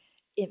anything,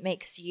 it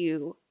makes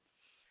you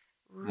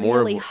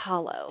really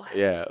hollow.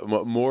 Yeah.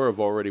 More of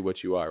already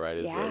what you are, right?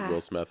 Is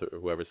Will Smith or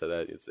whoever said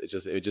that.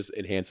 It just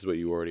enhances what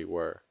you already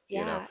were.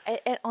 Yeah.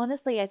 And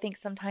honestly, I think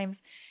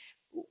sometimes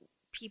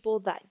people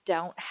that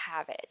don't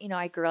have it,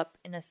 I grew up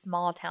in a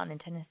small town in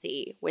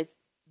Tennessee with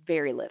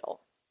very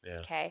little. Yeah.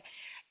 Okay.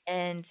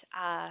 And,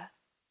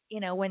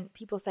 when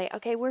people say,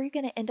 okay, where are you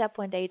going to end up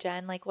one day,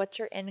 Jen? Like, what's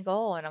your end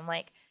goal? And I'm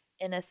like,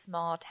 in a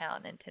small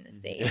town in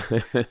Tennessee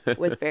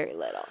with very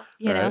little,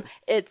 know,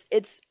 it's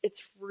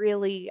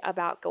really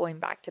about going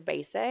back to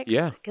basics.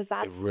 Yeah. Cause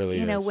that's, really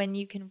is. When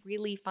you can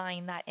really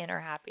find that inner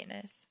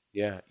happiness.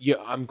 Yeah. Yeah.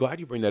 I'm glad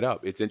you bring that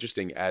up. It's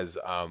interesting as,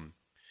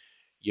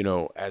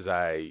 as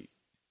I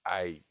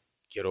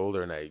get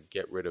older and I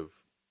get rid of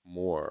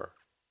more,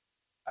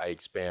 I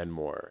expand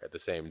more at the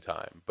same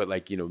time, but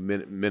like, in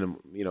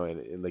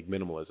like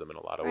minimalism in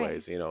a lot of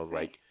ways,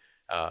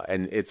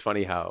 and it's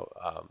funny how,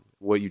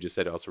 what you just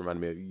said also reminded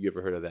me of, you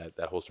ever heard of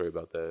that whole story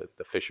about the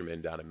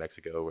fisherman down in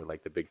Mexico where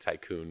like the big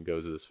tycoon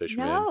goes to this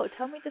fisherman? No,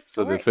 tell me the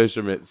story. So the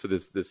fisherman,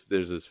 there's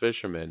this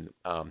fisherman,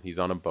 he's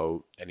on a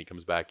boat and he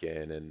comes back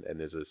in and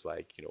there's this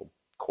like,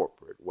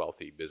 corporate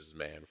wealthy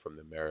businessman from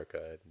America.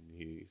 And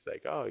he's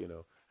like, oh,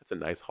 that's a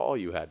nice haul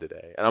you had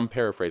today. And I'm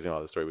paraphrasing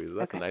all the story, but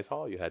that's a nice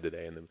haul you had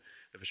today. And then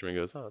the fisherman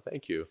goes, oh,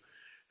 thank you.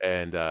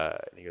 And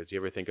he goes, do you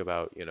ever think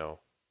about,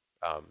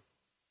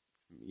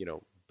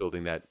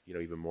 building that,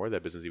 even more,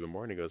 that business even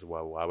more? And he goes,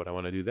 well, why would I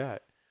want to do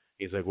that?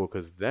 He's like, well,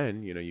 because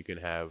then, you can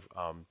have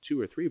 2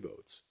 or 3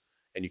 boats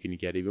and you can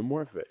get even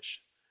more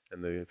fish.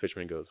 And the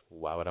fisherman goes,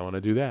 why would I want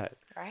to do that?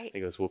 Right. And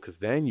he goes, well, because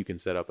then you can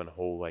set up a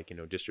whole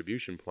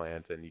distribution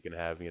plant, and you can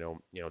have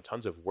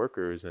tons of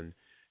workers and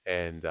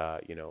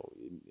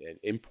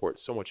import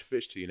so much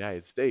fish to the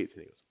United States.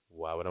 And he goes,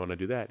 why would I want to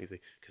do that? And he's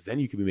like, because then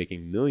you could be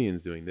making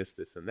millions doing this,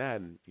 and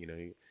that. And he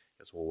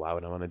goes, well, why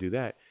would I want to do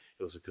that?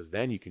 It was because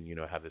then you can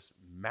have this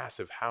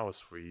massive house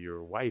for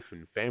your wife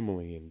and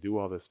family and do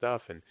all this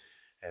stuff. And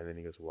then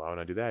he goes, well, why would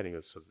I do that? And he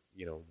goes, so,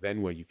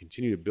 then when you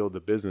continue to build the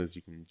business,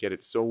 you can get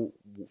it so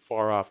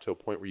far off to a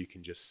point where you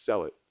can just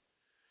sell it.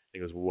 And he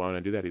goes, well, why would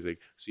I do that? He's like,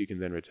 so you can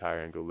then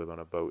retire and go live on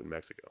a boat in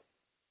Mexico.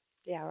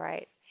 Yeah,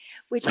 right.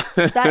 Which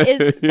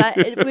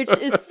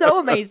is so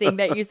amazing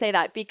that you say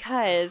that,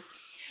 because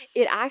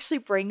it actually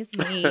brings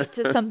me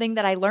to something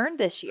that I learned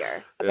this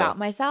year about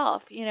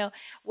myself.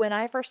 When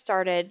I first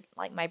started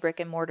like my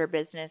brick and mortar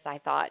business, I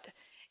thought,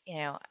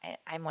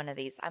 I'm one of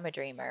these, I'm a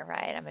dreamer,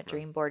 right? I'm a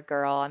dream board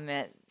girl. I'm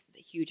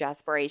huge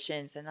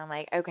aspirations. And I'm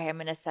like, okay, I'm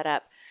going to set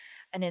up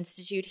an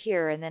institute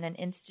here and then an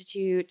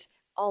institute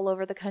all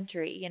over the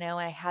country, and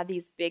I had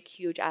these big,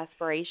 huge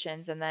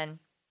aspirations. And then,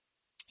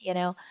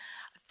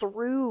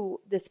 through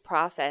this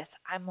process,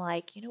 I'm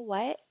like, you know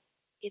what?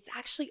 It's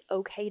actually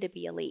okay to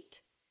be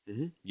elite.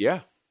 Mm-hmm.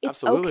 Yeah,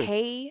 it's absolutely.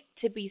 okay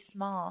to be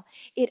small.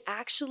 It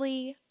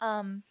actually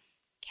can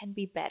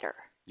be better.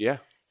 Yeah.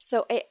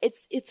 So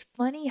it's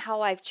funny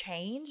how I've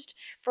changed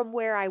from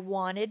where I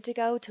wanted to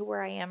go to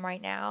where I am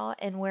right now,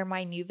 and where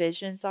my new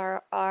visions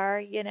are.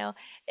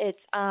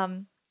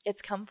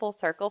 It's come full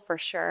circle for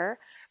sure.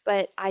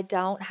 But I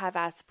don't have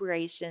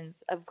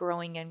aspirations of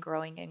growing and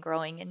growing and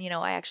growing. And,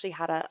 I actually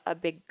had a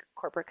big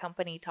corporate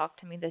company talk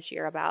to me this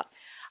year about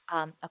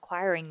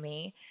acquiring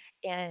me.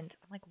 And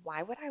I'm like,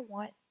 why would I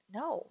want?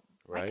 No,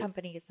 my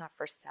company is not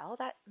for sale.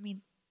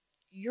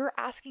 You're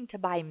asking to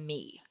buy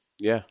me.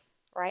 Yeah.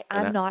 Right?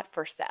 I'm not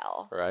for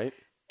sale. Right.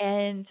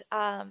 And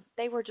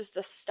they were just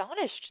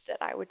astonished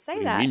that I would say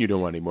that. What do you mean you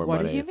don't want any more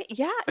money? What do you mean?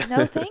 Yeah,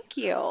 no, thank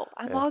you.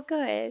 I'm all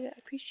good. I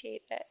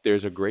appreciate it.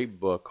 There's a great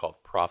book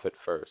called Profit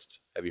First.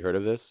 Have you heard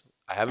of this?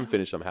 I haven't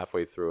finished. I'm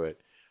halfway through it.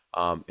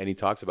 And he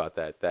talks about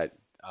that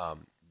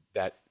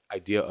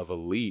idea of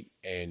elite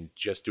and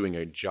just doing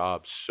a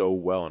job so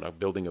well and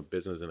building a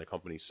business and a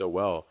company so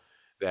well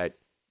that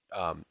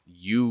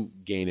you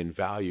gain in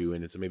value,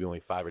 and it's maybe only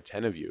 5 or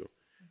 10 of you.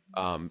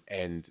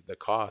 And the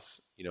costs,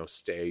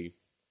 stay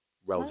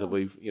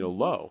relatively,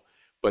 low,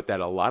 but that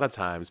a lot of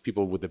times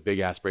people with the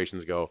big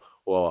aspirations go,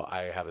 well,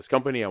 I have this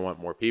company. I want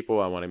more people.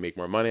 I want to make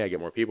more money. I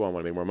get more people. I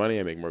want to make more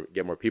money.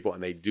 Get more people.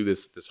 And they do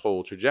this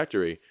whole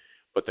trajectory,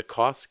 but the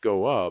costs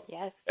go up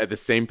at the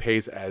same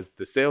pace as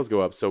the sales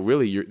go up. So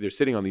really they're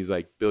sitting on these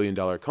like $1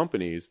 billion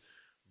companies,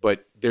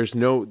 but there's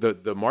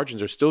the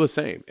margins are still the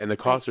same and the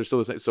costs are still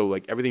the same. So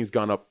like everything's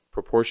gone up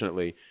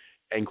proportionately,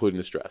 including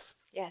the stress.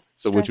 Yes.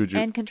 So stress which would you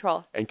and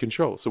control.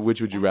 So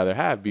which would you rather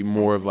have? Be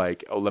more of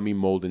like, oh, let me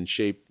mold and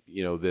shape,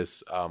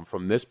 this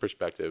from this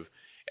perspective,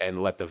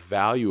 and let the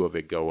value of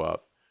it go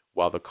up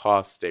while the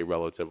costs stay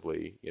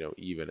relatively,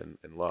 even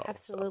and low.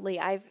 Absolutely.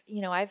 So.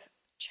 I've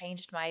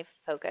changed my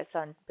focus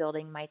on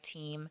building my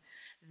team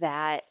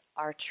that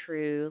are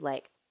true,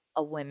 like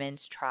a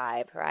women's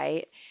tribe,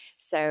 right?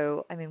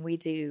 So, we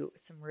do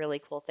some really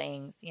cool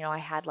things. I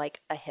had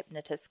like a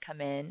hypnotist come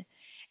in,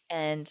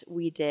 and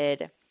we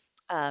did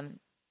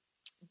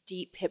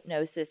deep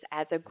hypnosis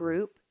as a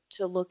group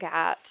to look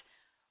at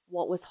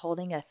what was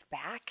holding us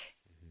back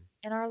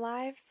in our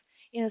lives.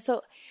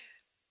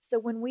 So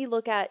when we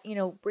look at,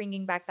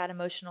 bringing back that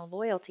emotional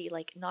loyalty,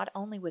 like not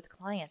only with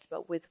clients,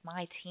 but with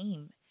my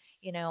team,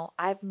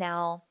 I've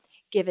now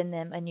given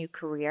them a new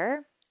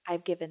career.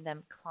 I've given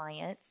them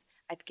clients.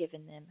 I've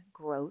given them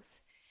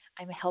growth.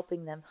 I'm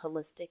helping them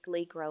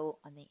holistically grow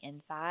on the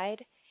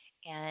inside.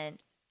 And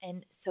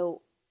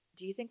so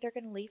do you think they're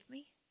going to leave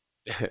me?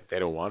 They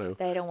don't want to.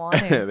 They don't want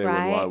to.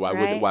 Right?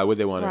 Why would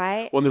they want to?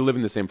 Right? Well, they're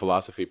living the same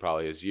philosophy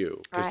probably as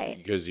you,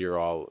 because you're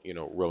all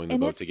rowing the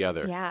boat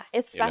together. Yeah,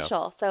 it's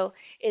special. So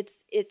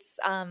it's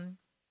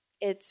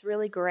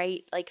really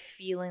great, like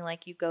feeling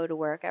like you go to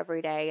work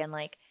every day and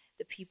like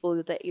the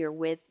people that you're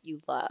with,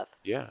 you love.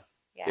 Yeah.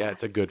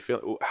 It's a good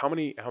feeling. How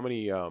many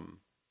employees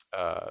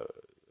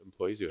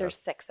do you have? There's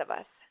 6 of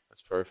us.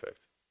 That's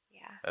perfect.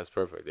 Yeah, that's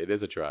perfect. It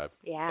is a tribe.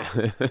 Yeah.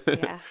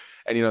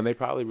 And they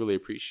probably really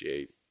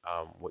appreciate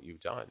what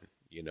you've done,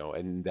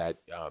 and that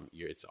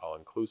it's all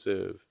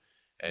inclusive,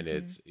 and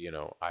it's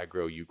I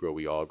grow, you grow,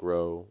 we all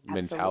grow.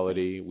 Absolutely.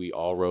 Mentality. We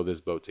all row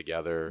this boat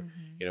together.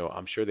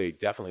 I'm sure they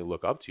definitely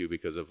look up to you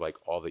because of like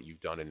all that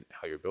you've done and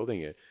how you're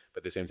building it.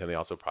 But at the same time, they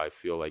also probably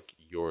feel like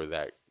you're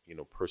that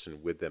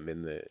person with them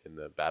in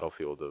the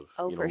battlefield of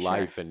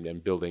life, sure.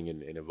 and building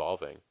and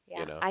evolving.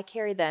 Yeah, I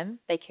carry them;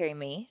 they carry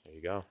me. There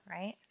you go.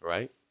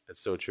 Right. That's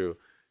so true.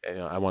 And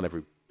I want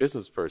every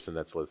business person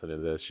that's listening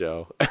to this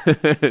show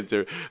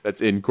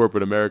that's in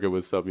corporate America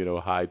with some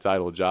high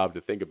title job to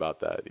think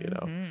about that.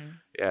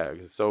 Yeah.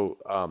 So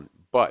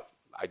but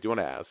I do want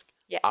to ask,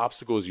 Yes.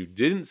 obstacles you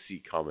didn't see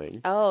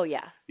coming. Oh,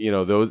 yeah.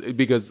 Those,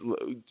 because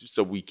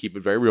so we keep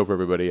it very real for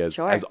everybody. As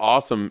Sure. as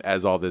awesome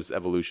as all this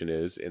evolution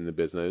is in the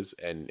business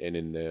and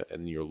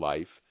in your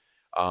life,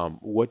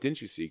 what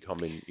didn't you see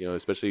coming?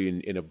 Especially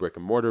in a brick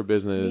and mortar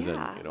business,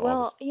 Yeah. and all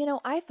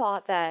Well, I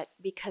thought that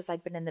because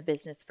I'd been in the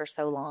business for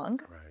so long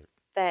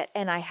this.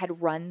 and I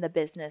had run the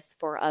business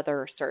for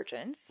other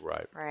surgeons,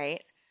 Right.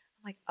 right?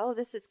 I'm like, oh,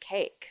 this is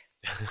cake.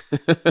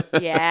 Right.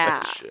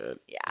 Yeah. Shit.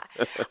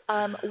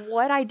 Yeah.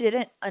 What I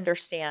didn't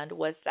understand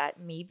was that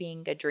me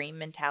being a dream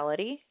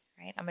mentality,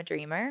 right? I'm a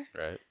dreamer,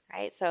 Right.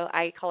 right? So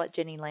I call it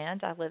Jenny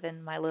Land. I live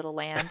in my little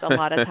land a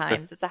lot of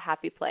times. It's a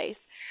happy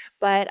place.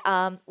 But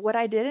what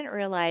I didn't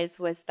realize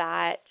was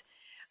that,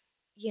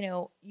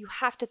 you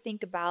have to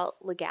think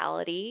about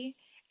legality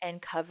and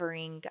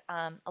covering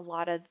a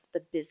lot of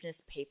the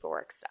business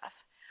paperwork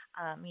stuff.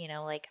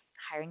 Like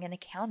hiring an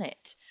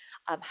accountant,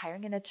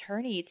 hiring an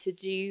attorney to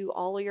do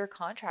all of your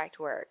contract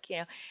work,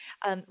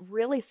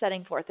 really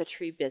setting forth a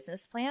true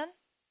business plan.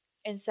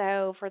 And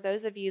so for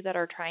those of you that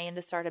are trying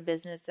to start a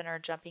business and are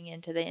jumping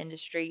into the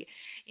industry,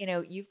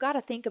 you've got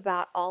to think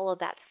about all of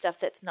that stuff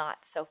that's not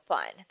so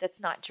fun, that's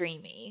not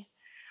dreamy.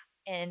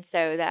 And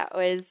so that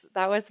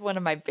was one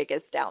of my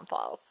biggest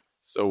downfalls.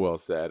 So well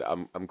said.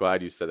 I'm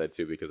glad you said that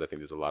too, because I think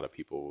there's a lot of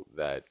people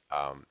that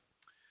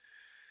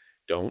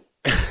don't.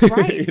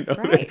 Right.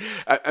 Right.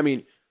 I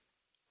mean,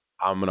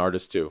 I'm an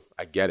artist too.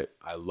 I get it.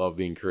 I love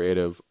being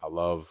creative. I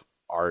love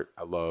art.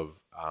 I love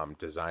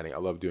designing. I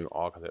love doing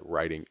all kinds of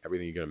writing,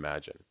 everything you can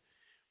imagine.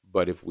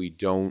 But if we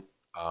don't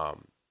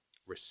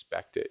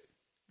respect it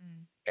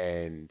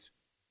and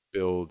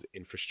build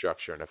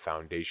infrastructure and a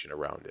foundation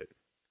around it,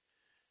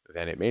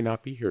 then it may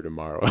not be here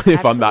tomorrow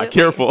if I'm not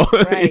careful.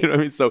 Right. You know what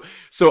I mean?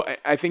 So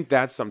I think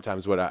that's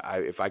sometimes what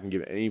if I can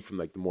give any from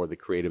like the more the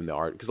creative and the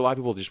art, because a lot of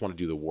people just want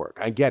to do the work.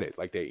 I get it.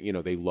 Like they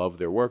love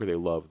their work, or they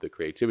love the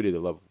creativity, they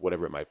love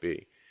whatever it might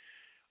be.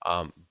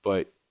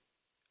 But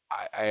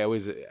I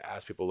always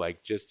ask people,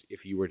 like, just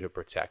if you were to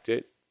protect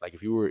it, like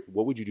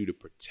what would you do to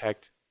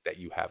protect that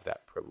you have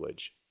that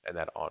privilege and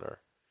that honor?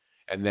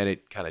 And then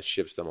it kind of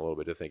shifts them a little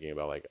bit to thinking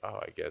about like, oh,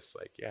 I guess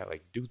like, yeah,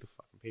 like do the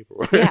fucking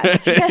paperwork.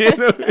 Yes. You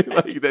know what I mean?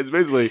 Like that's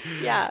basically,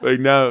 Yeah. Like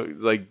now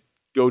it's like,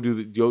 go do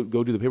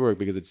the paperwork,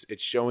 because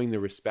it's showing the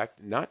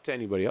respect, not to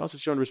anybody else.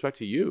 It's showing respect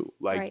to you,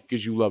 like,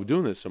 because you love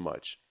doing this so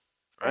much.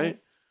 Right.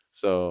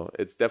 So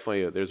it's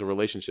definitely, there's a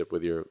relationship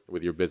with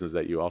your business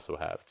that you also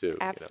have too.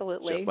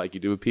 Absolutely. Just like you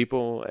do with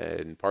people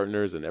and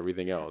partners and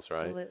everything else.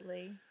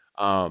 Absolutely.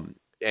 Right.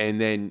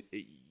 And then,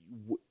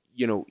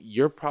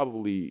 you're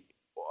probably,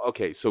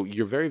 okay, so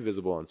you're very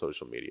visible on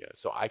social media.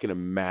 So I can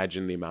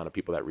imagine the amount of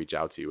people that reach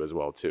out to you as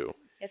well too.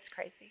 It's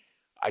crazy.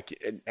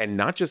 And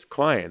not just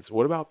clients.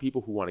 What about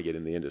people who want to get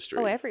in the industry?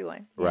 Oh,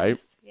 everyone. Right?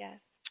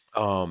 Yes.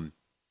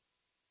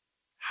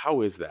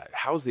 How is that?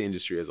 How's the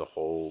industry as a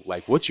whole?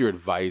 Like, what's your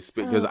advice?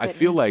 Because I goodness.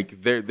 feel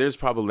like that's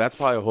probably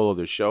a whole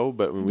other show,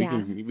 but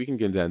we can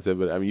condense it.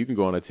 But I mean, you can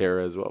go on a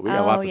tear as well. We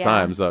got lots of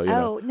time,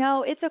 so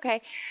no, it's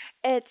okay.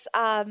 It's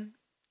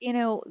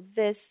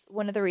this,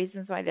 one of the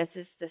reasons why this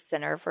is the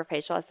Center for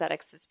Facial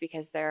Aesthetics is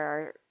because there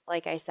are,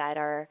 like I said,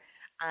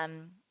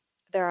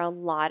 there are a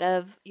lot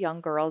of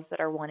young girls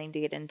that are wanting to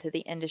get into the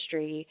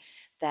industry,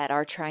 that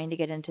are trying to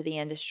get into the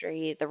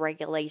industry. The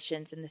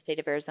regulations in the state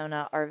of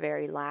Arizona are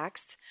very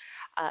lax.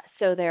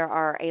 So there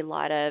are a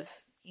lot of,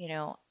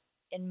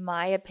 in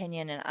my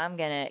opinion, and I'm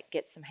going to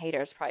get some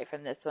haters probably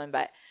from this one,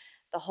 but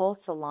the whole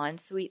salon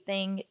suite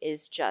thing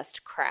is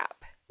just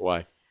crap.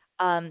 Why?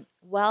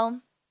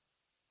 Well,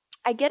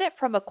 I get it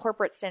from a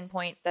corporate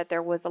standpoint that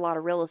there was a lot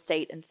of real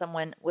estate and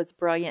someone was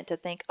brilliant to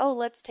think, oh,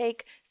 let's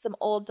take some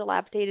old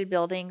dilapidated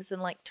buildings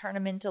and like turn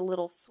them into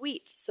little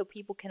suites so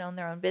people can own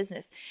their own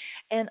business.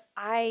 And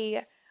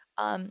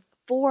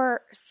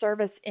for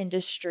service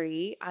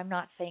industry, I'm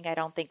not saying I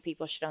don't think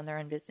people should own their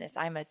own business.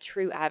 I'm a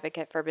true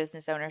advocate for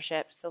business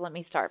ownership. So let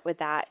me start with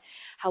that.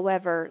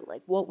 However,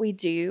 like what we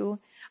do,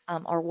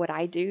 or what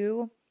I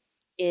do,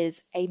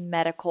 is a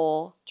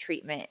medical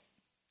treatment.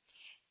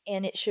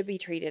 And it should be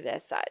treated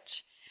as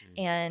such.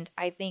 And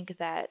I think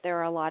that there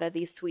are a lot of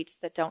these suites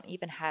that don't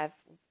even have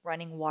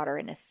running water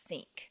in a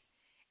sink.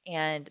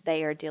 And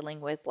they are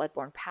dealing with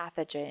bloodborne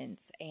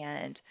pathogens,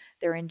 and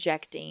they're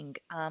injecting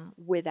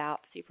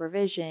without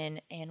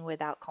supervision and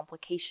without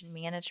complication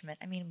management.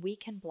 I mean, we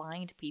can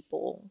blind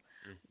people.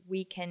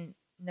 We can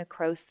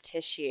necrose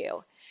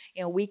tissue.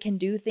 We can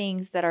do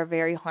things that are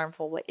very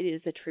harmful. It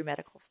is a true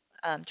medical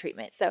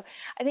treatment. So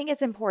I think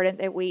it's important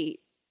that we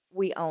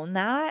own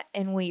that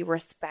and we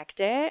respect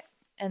it,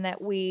 and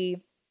that we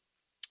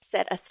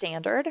set a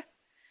standard.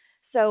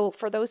 So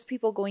for those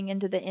people going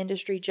into the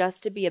industry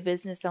just to be a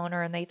business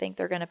owner and they think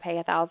they're going to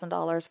pay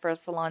 $1,000 for a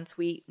salon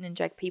suite and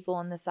inject people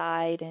on the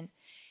side and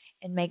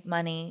make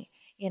money,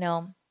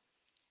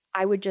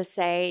 I would just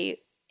say,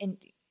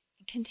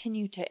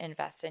 continue to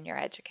invest in your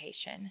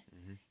education.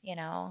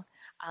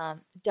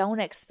 Don't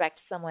expect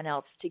someone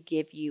else to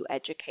give you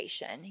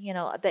education.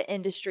 The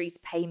industries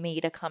pay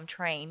me to come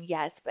train.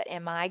 Yes, but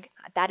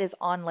that is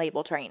on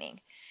label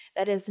training.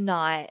 That is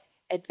not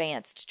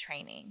advanced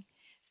training.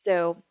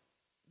 So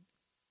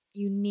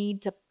you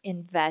need to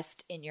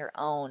invest in your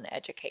own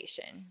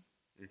education.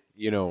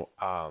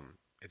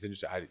 It's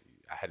interesting. I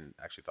hadn't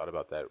actually thought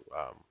about that,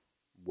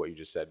 what you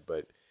just said,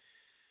 but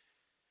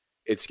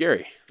it's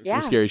scary. It's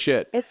some scary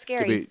shit. It's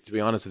scary. To be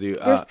honest with you.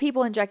 There's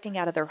people injecting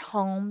out of their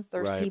homes.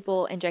 There's Right.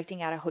 people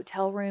injecting out of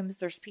hotel rooms.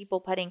 There's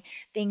people putting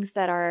things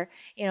that are,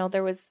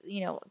 there was,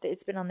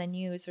 it's been on the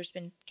news. There's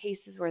been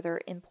cases where they're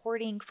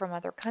importing from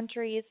other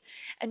countries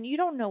and you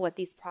don't know what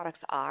these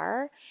products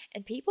are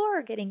and people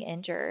are getting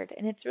injured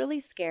and it's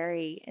really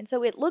scary. And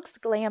so it looks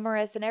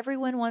glamorous and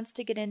everyone wants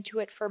to get into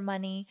it for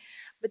money,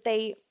 but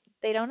they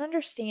don't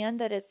understand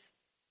that it's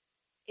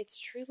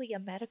truly a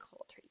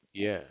medical treatment.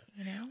 Yeah.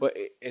 Well,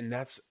 and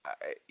that's,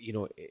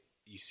 you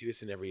see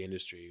this in every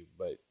industry,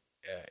 but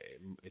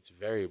it's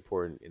very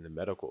important in the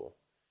medical.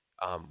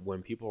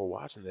 When people are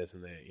watching this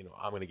and they,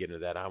 I'm going to get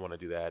into that, I want to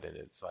do that. And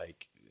it's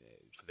like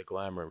for the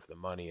glamour and for the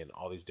money and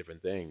all these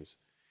different things.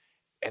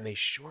 And they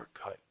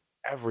shortcut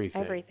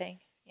everything. Everything.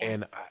 Yeah.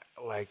 And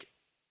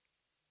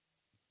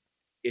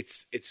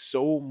it's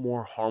so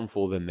more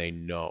harmful than they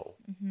know.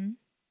 Mm-hmm.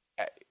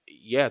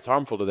 Yeah, it's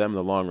harmful to them in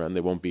the long run.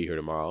 They won't be here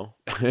tomorrow.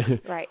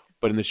 Right.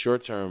 But in the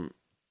short term,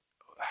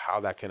 how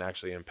that can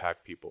actually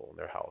impact people and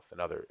their health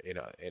and other, and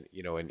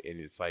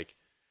it's like,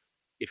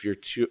 if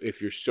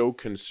you're so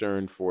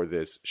concerned for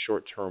this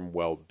short-term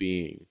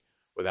well-being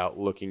without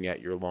looking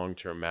at your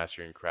long-term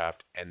mastery and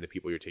craft and the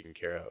people you're taking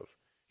care of,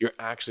 you're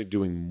actually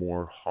doing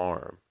more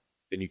harm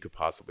than you could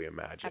possibly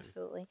imagine.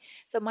 Absolutely.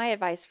 So my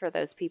advice for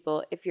those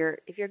people, if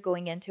you're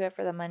going into it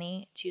for the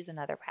money, choose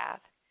another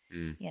path.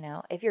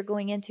 If you're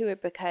going into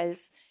it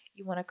because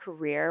you want a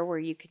career where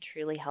you can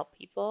truly help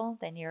people,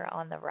 then you're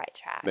on the right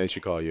track. They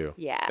should call you.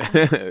 Yeah.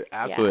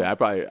 Absolutely.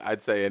 Yeah.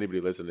 I'd say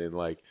anybody listening,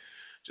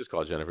 just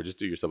call Jennifer. Just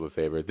do yourself a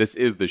favor. This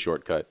is the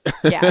shortcut.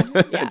 Yeah.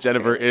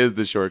 Jennifer truly is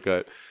the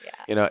shortcut.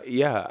 Yeah.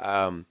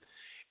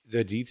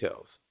 The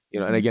details,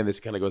 and again, this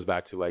kind of goes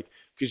back to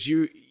because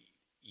you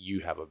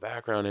have a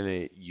background in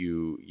it,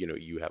 you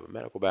have a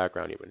medical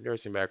background, you have a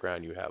nursing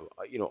background, you have,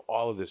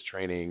 all of this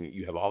training,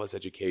 you have all this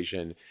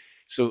education.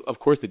 So of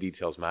course the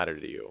details matter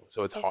to you.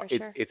 So it's hard.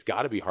 Sure. It's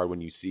got to be hard when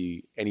you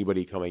see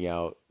anybody coming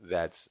out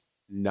that's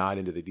not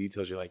into the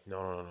details. You're like,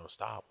 no,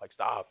 stop.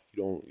 Stop.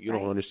 You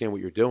don't understand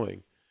what you're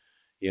doing.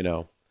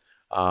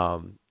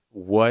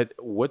 What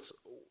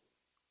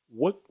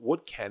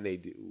can they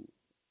do?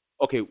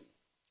 Okay.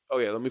 Oh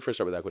yeah. Let me first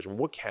start with that question.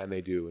 What can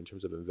they do in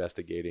terms of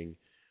investigating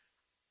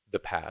the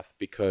path?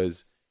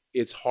 Because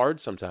it's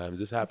hard sometimes.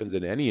 This happens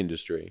in any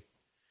industry.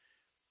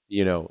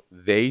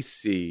 They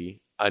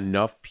see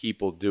enough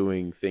people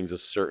doing things a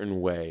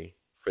certain way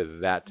for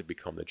that to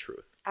become the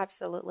truth.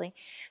 Absolutely.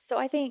 So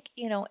I think,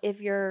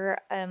 if you're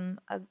in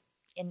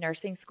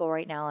nursing school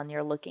right now and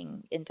you're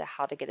looking into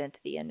how to get into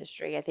the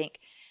industry, I think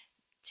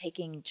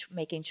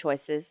making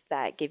choices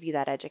that give you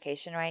that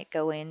education, right?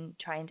 Go in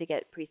trying to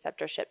get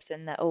preceptorships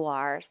in the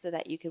OR so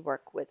that you could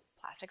work with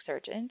plastic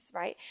surgeons,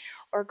 right?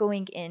 Or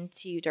going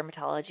into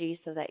dermatology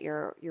so that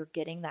you're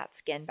getting that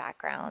skin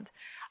background.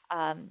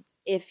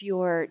 If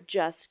you're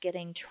just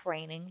getting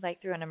training,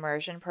 through an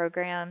immersion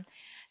program,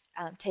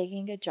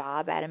 taking a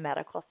job at a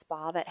medical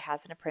spa that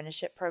has an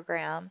apprenticeship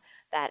program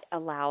that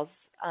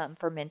allows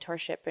for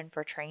mentorship and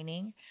for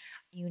training,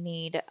 you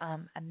need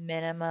a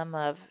minimum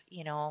of,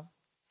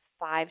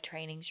 5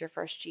 trainings your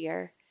first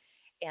year.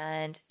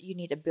 And you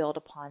need to build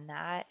upon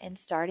that and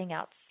starting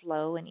out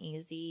slow and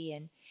easy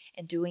and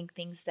doing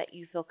things that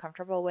you feel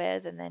comfortable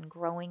with and then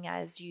growing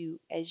as you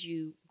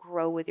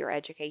grow with your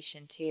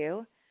education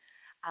too.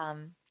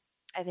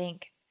 I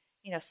think,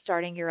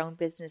 starting your own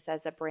business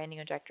as a branding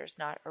injector is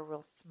not a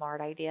real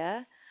smart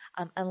idea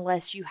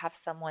unless you have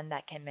someone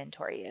that can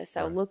mentor you.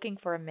 So looking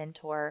for a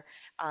mentor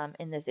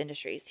in this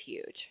industry is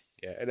huge.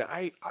 Yeah, and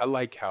I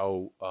like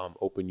how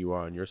open you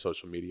are on your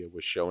social media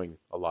with showing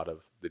a lot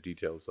of the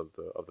details of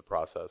the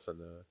process and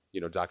the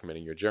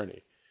documenting your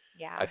journey.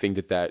 Yeah, I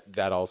think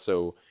that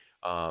also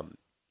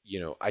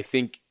I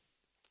think.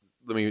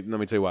 Let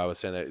me tell you why I was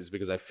saying that is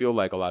because I feel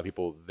like a lot of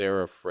people,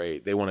 they're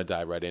afraid. They want to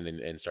dive right in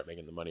and start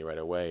making the money right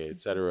away,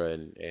 et cetera,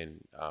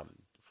 and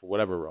for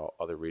whatever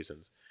other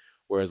reasons.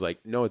 Whereas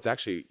no, it's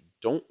actually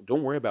don't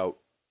worry about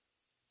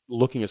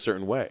looking a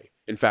certain way.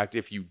 In fact,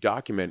 if you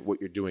document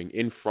what you're doing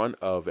in front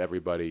of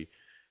everybody,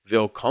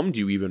 they'll come to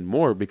you even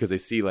more because they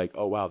see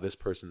oh wow, this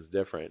person's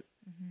different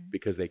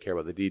because they care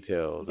about the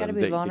details and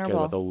they care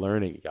about the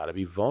learning. You got to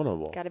be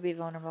vulnerable.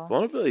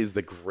 Vulnerability is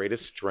the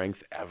greatest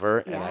strength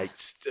ever. Yeah. And I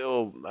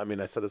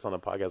said this on the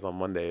podcast on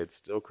Monday. It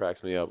still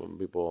cracks me up when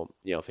people,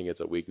 think it's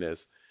a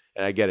weakness.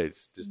 And I get it.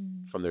 It's just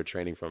from their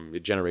training, from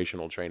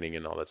generational training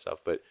and all that stuff.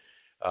 But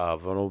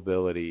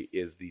vulnerability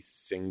is the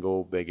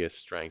single biggest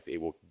strength. It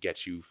will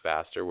get you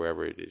faster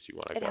wherever it is you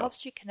want to go. It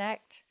helps you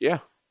connect. Yeah.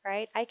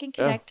 Right? I can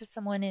connect to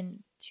someone in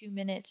 2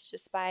 minutes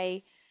just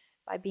by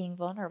being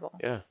vulnerable.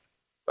 Yeah.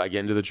 By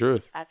getting to the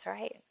truth. That's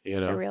right. You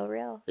know, the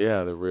real.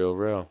 Yeah, the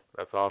real.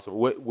 That's awesome.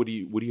 What do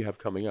you have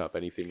coming up?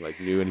 Anything like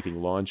new?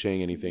 Anything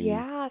launching? Anything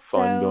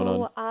fun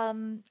going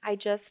on? I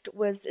just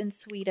was in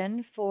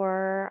Sweden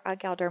for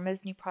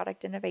Galderma's new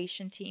product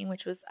innovation team,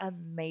 which was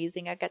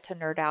amazing. I got to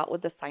nerd out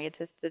with the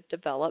scientists that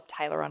developed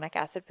hyaluronic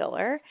acid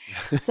filler.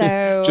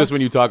 So Just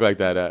when you talk like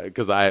that,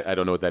 because I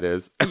don't know what that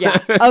is. yeah.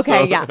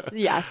 Okay.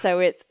 Yeah. So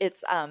it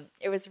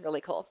was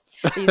really cool.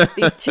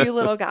 These two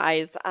little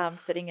guys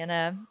sitting in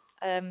a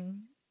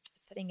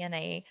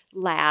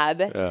lab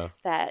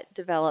that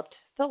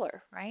developed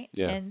filler, right?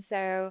 Yeah. And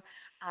so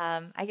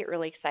I get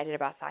really excited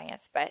about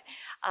science, but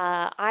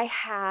I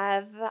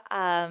have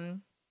I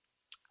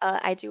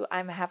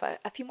have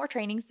a few more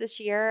trainings this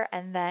year,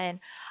 and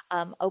then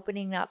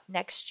opening up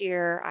next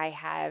year, I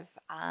have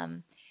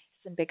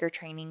some bigger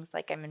trainings.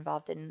 Like I'm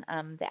involved in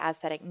the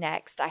Aesthetic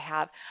Next. I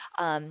have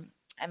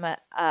I'm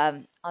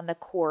on the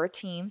core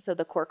team, so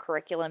the core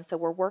curriculum. So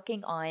we're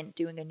working on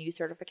doing a new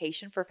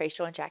certification for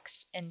facial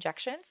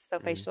injections. So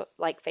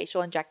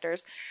facial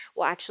injectors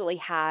will actually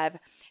have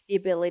the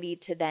ability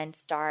to then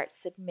start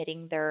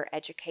submitting their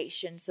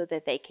education so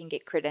that they can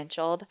get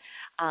credentialed.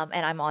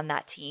 And I'm on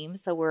that team,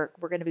 so we're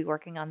going to be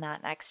working on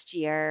that next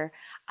year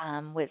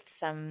with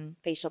some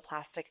facial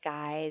plastic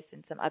guys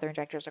and some other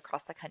injectors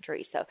across the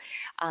country. So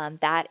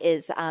that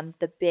is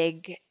the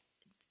big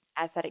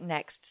Aesthetic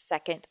Next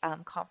second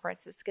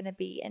conference is going to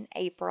be in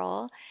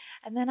April.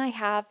 And then I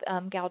have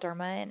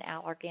Galderma and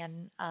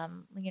Allergan,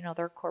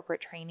 their corporate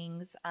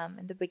trainings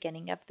in the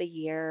beginning of the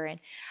year. And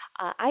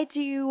I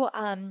do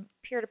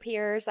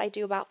peer-to-peers. I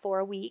do about 4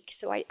 a week.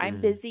 So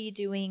I'm busy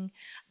doing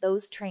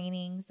those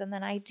trainings. And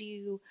then I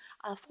do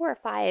 4 or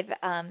 5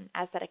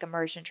 aesthetic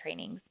immersion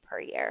trainings per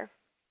year.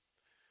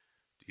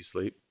 Do you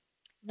sleep?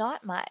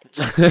 Not much.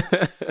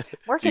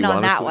 Working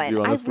on that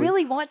one. I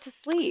really want to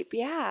sleep.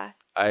 Yeah.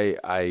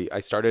 I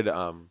started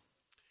I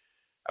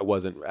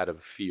wasn't out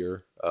of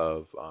fear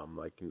of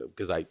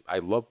because I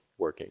love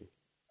working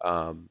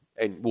and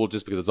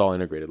just because it's all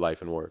integrated,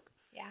 life and work.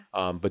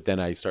 Yeah. But then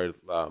I started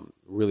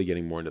really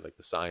getting more into like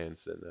the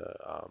science and the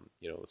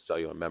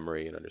cellular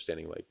memory and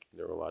understanding like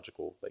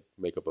neurological like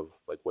makeup of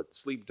like what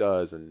sleep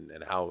does and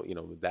how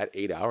that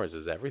 8 hours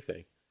is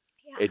everything.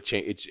 Yeah.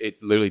 It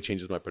literally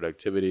changes my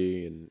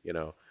productivity and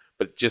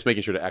but just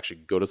making sure to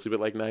actually go to sleep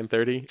at like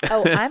 9:30.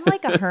 Oh, I'm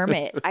like a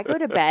hermit. I go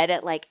to bed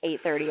at like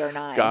 8:30 or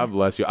 9. God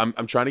bless you.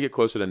 I'm trying to get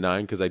closer to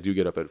 9 because I do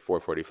get up at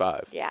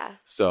 4:45. Yeah.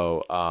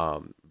 So,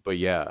 but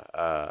yeah,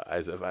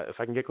 if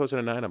I can get closer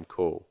to 9, I'm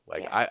cool.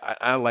 Like yeah.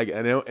 I like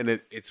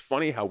and it's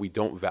funny how we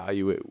don't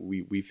value it.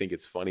 We think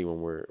it's funny when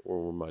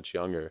we're much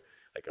younger.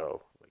 Like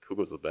who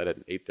goes to bed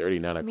at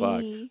 8:30, 9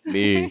 o'clock?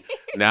 Me.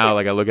 Now,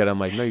 like I look at it, I'm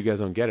like, no, you guys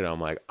don't get it. I'm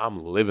like,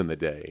 I'm living the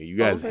day. You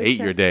guys hate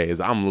your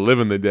days. I'm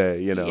living the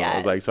day. Yes. I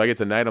was like, so I get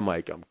to night, I'm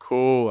like, I'm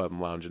cool. I'm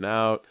lounging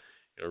out.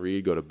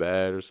 Read, go to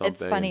bed or something.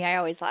 It's funny. I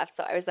always laugh.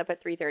 So I was up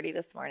at 3:30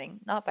 this morning,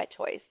 not by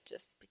choice,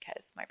 just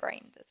because my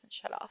brain doesn't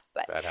shut off.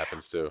 But that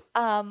happens too.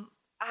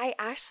 I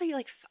actually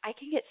I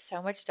can get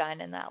so much done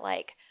in that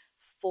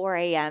 4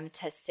 a.m.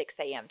 to 6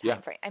 a.m.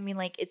 time frame. I mean,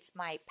 it's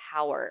my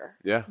power.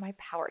 Yeah. It's my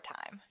power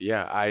time.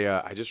 Yeah.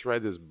 I just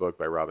read this book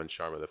by Robin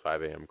Sharma, The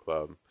 5 a.m.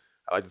 Club.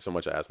 I liked it so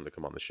much I asked him to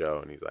come on the show,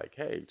 and he's like,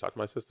 hey, talk to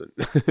my assistant.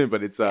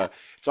 But it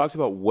talks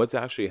about what's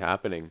actually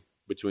happening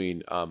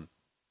between,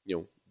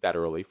 that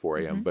early, 4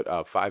 a.m.,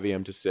 but 5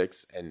 a.m. to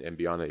 6 and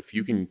beyond. If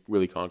you can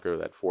really conquer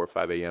that 4 or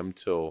 5 a.m.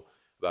 till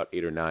about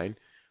 8 or 9,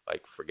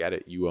 forget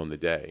it. You own the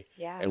day.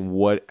 Yeah. And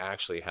what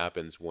actually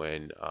happens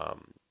when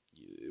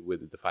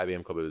with the 5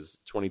 a.m. club is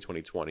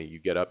 20-20-20. You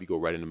get up, you go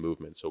right into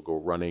movement. So go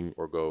running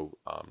or go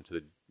to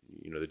the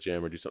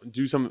gym or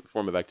do some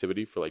form of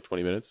activity for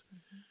 20 minutes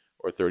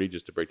or 30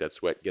 just to break that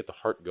sweat, get the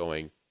heart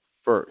going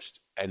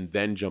first, and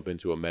then jump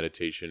into a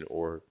meditation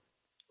or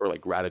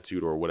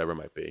gratitude or whatever it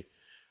might be.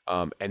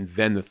 And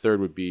then the third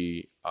would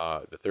be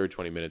the third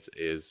 20 minutes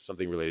is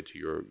something related to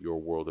your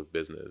world of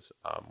business,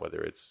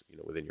 whether it's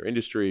within your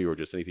industry or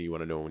just anything you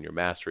want to know in your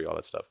mastery, all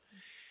that stuff.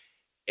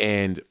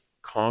 And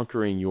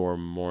conquering your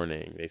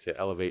morning, they say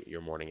elevate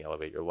your morning,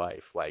 elevate your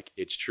life.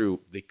 It's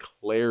true, the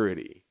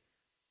clarity,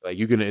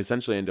 you can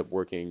essentially end up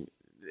working.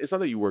 It's not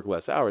that you work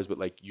less hours, but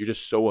you're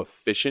just so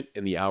efficient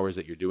in the hours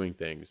that you're doing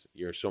things.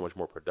 You're so much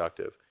more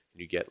productive,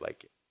 and you get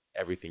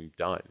everything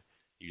done.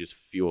 You just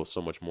feel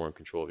so much more in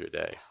control of your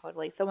day.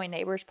 Totally. So my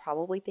neighbors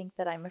probably think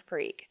that I'm a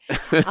freak.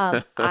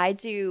 I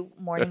do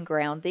morning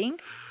grounding.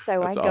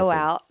 So That's I go awesome.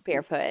 Out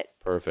barefoot.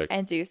 Perfect.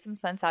 And do some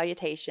sun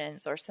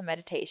salutations or some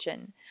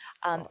meditation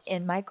Awesome.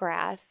 in my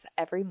grass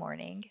every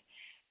morning.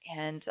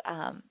 And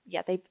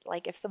they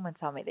if someone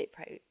saw me, they'd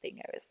probably think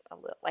I was a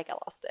little I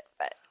lost it.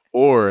 But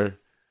or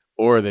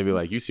they'd be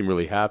like, you seem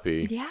really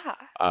happy. Yeah.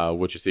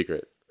 What's your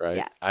secret? Right.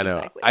 Yeah, I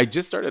know.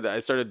 exactly. I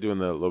started doing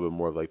a little bit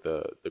more of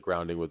the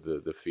grounding with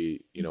the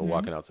feet,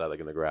 walking outside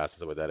in the grass and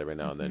stuff like that every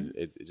now and then.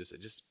 It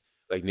just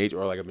nature,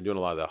 or I've been doing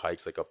a lot of the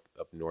hikes up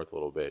north a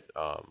little bit,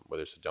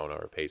 whether it's Sedona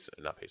or Payson,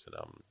 not Payson,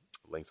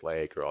 Lynx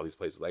Lake or all these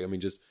places.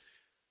 Just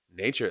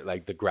nature,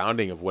 like the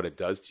grounding of what it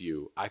does to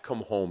you, I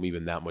come home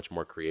even that much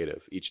more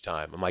creative each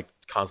time. I'm like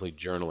constantly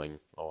journaling.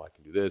 Oh, I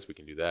can do this. We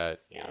can do that.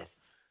 Yes.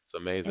 It's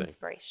amazing.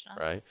 Inspirational.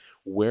 Right.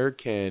 Where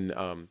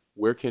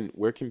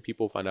can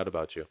people find out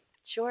about you?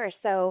 Sure.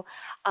 So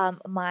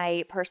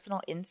my personal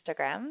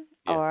Instagram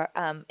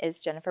is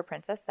Jennifer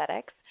Prince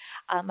Aesthetics.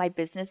 My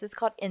business is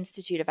called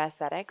Institute of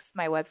Aesthetics.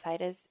 My website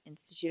is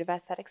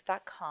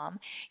instituteofesthetics.com.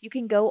 You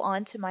can go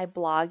on to my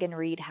blog and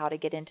read how to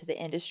get into the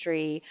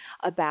industry,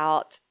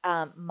 about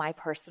my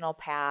personal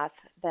path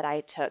that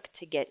I took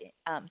to get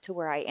to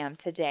where I am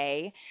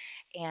today.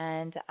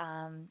 And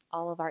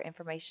all of our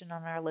information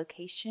on our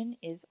location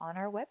is on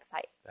our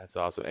website. That's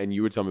awesome. And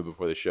you were telling me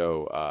before the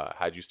show,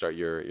 how'd you start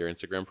your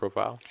Instagram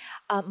profile?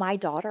 My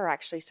daughter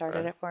actually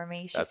started it for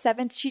me.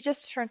 She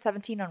just turned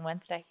 17 on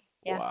Wednesday.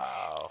 Yeah.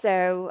 Wow.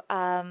 So,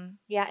 and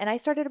I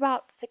started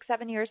about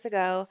 6-7 years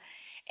ago,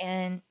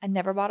 and I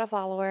never bought a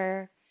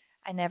follower.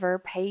 I never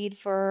paid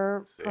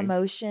for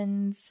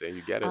promotions.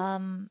 You get it.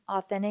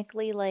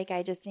 Authentically, like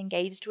I just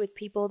engaged with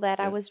people that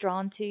I was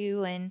drawn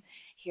to, and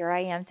here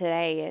I am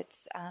today.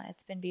 It's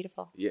been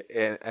beautiful. Yeah,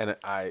 and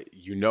I,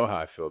 you know how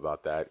I feel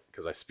about that,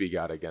 because I speak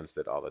out against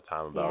it all the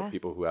time about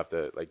people who have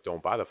to, like,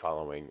 don't buy the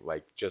following.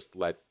 Like, just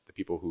let the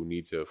people who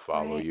need to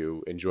follow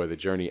you enjoy the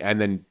journey, and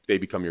then they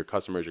become your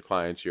customers, your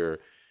clients, your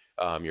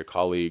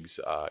colleagues,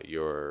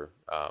 your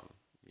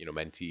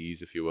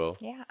mentees, if you will.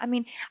 Yeah. I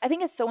mean, I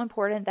think it's so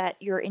important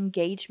that your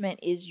engagement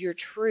is your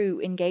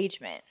true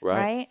engagement,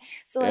 right?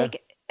 So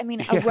like, I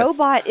mean, a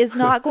robot is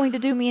not going to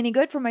do me any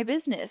good for my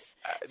business.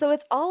 So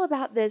it's all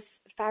about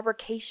this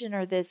fabrication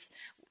or this,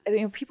 I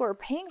mean, people are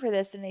paying for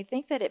this and they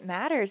think that it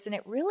matters, and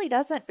it really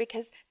doesn't,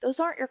 because those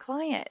aren't your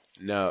clients.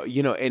 No,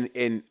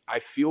 and I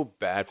feel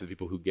bad for the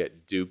people who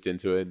get duped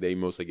into it. They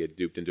mostly get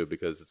duped into it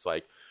because it's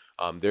like,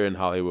 they're in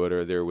Hollywood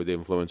or they're with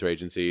influencer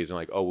agencies and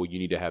like, oh, well, you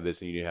need to have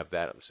this and you need to have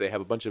that. So they have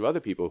a bunch of other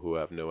people who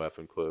have no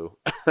effing clue,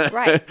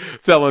 right?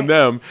 telling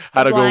them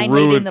how to go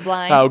ruin the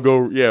blind.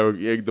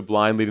 The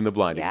blind leading the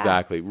blind. Yeah.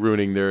 Exactly.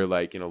 Ruining their,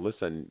 like,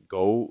 listen,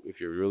 go, if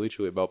you're really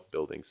truly about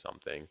building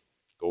something,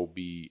 go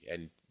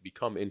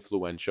become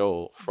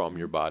influential from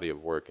your body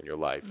of work in your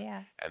life.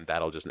 Yeah. And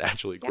that'll just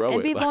naturally grow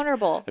and be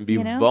vulnerable. And be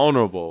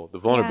vulnerable. The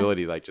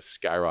vulnerability like just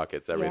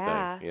skyrockets everything,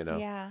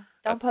 Yeah.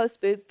 Don't post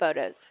boob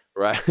photos.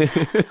 Right.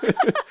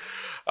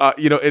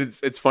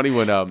 It's funny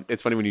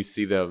when you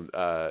see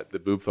the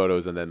boob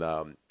photos and then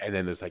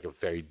there's like a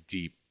very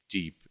deep,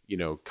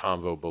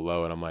 convo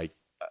below, and I'm like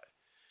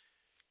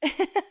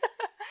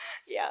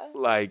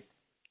like,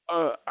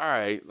 all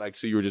right, like,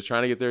 so you were just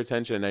trying to get their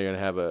attention, and now you're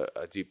gonna have a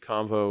deep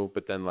convo,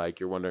 but then like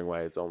you're wondering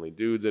why it's only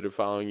dudes that are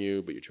following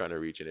you, but you're trying to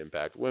reach and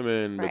impact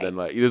women, but then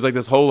like there's like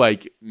this whole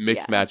like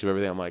mixed match of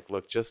everything. I'm like,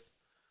 look, just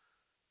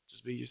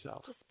be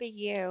yourself. Just be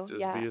you. Just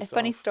be yourself. A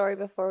funny story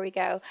before we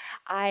go.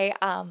 I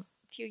a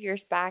few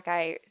years back,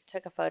 I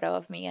took a photo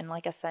of me in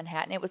like a sun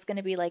hat, and it was going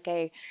to be like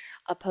a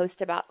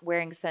post about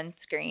wearing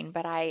sunscreen,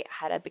 but I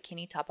had a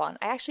bikini top on.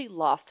 I actually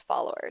lost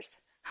followers.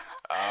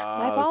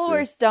 My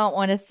followers don't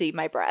want to see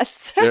my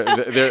breasts.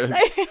 They're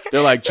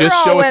like,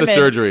 just show us the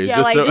surgeries.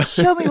 Yeah, just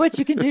show me what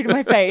you can do to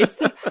my face.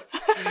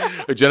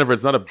 Jennifer,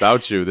 it's not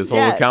about you. This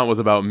whole account was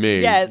about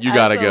me. Yes, you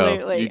gotta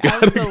go. You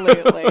gotta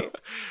absolutely.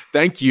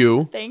 Thank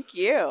you. Thank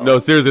you. No,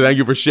 seriously, thank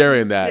you for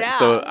sharing that. Yeah,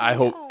 so I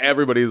hope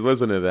everybody's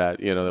listening to that.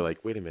 They're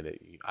like, wait a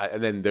minute.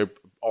 And then they're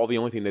all the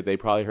only thing that they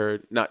probably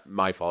heard, not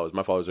my followers.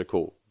 My followers are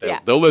cool.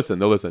 They'll listen.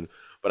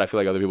 But I feel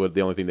like other people,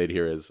 the only thing they'd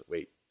hear is,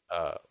 wait,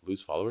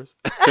 lose followers?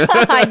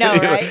 I know,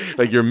 right?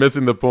 Like, you're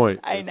missing the point.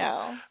 I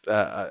know.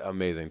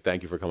 Amazing.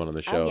 Thank you for coming on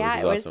the show.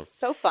 It was awesome.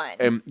 So fun.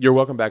 And you're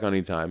welcome back on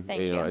anytime.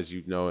 Thank you. As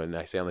you know, and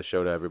I say on the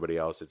show to everybody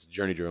else, it's a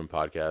journey-driven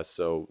podcast.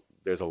 So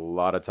there's a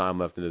lot of time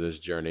left into this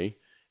journey,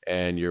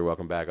 and you're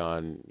welcome back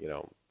on,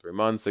 3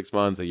 months, 6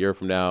 months, a year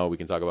from now. We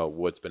can talk about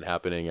what's been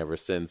happening ever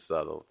since,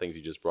 the things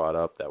you just brought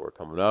up that were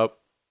coming up.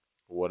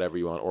 Whatever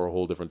you want, or a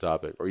whole different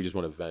topic, or you just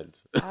want to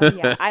vent. Oh,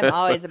 yeah. I'm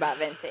always about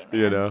venting,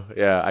 man.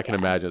 I can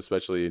imagine,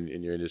 especially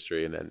in your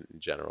industry and then in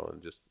general,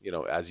 and just,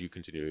 as you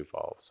continue to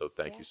evolve. So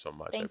thank you so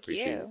much. I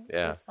appreciate it.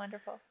 Yeah. It was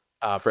wonderful.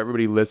 For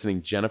everybody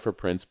listening, Jennifer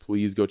Prince,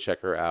 please go check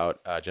her out.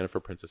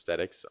 Jennifer Prince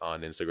Aesthetics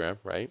on Instagram,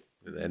 right?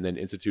 And then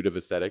Institute of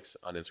Aesthetics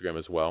on Instagram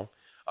as well.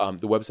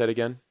 The website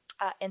again?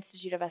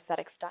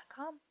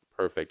 Instituteofesthetics.com.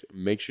 Perfect.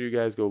 Make sure you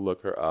guys go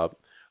look her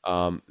up.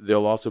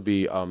 There'll also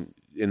be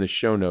in the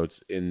show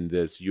notes in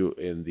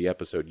the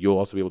episode, you'll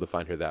also be able to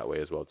find her that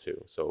way as well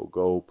too. So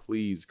go,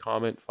 please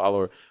comment,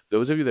 follow her.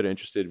 Those of you that are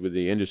interested with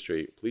the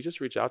industry, please just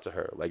reach out to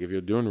her. Like, if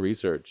you're doing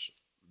research,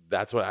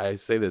 that's what I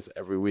say this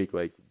every week.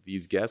 Like,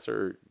 these guests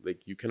are like,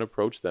 you can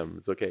approach them.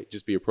 It's okay.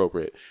 Just be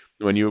appropriate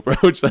when you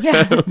approach them.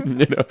 Yeah.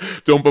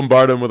 Don't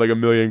bombard them with like a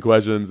million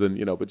questions, and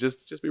but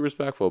just be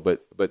respectful.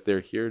 But they're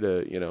here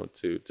to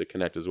to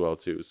connect as well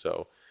too.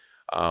 So.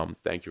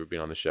 Thank you for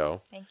being on the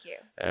show. Thank you.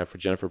 And for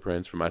Jennifer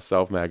Prince, for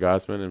myself, Matt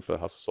Gossman, and for the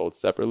Hustle Sold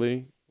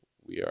Separately,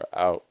 we are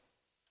out.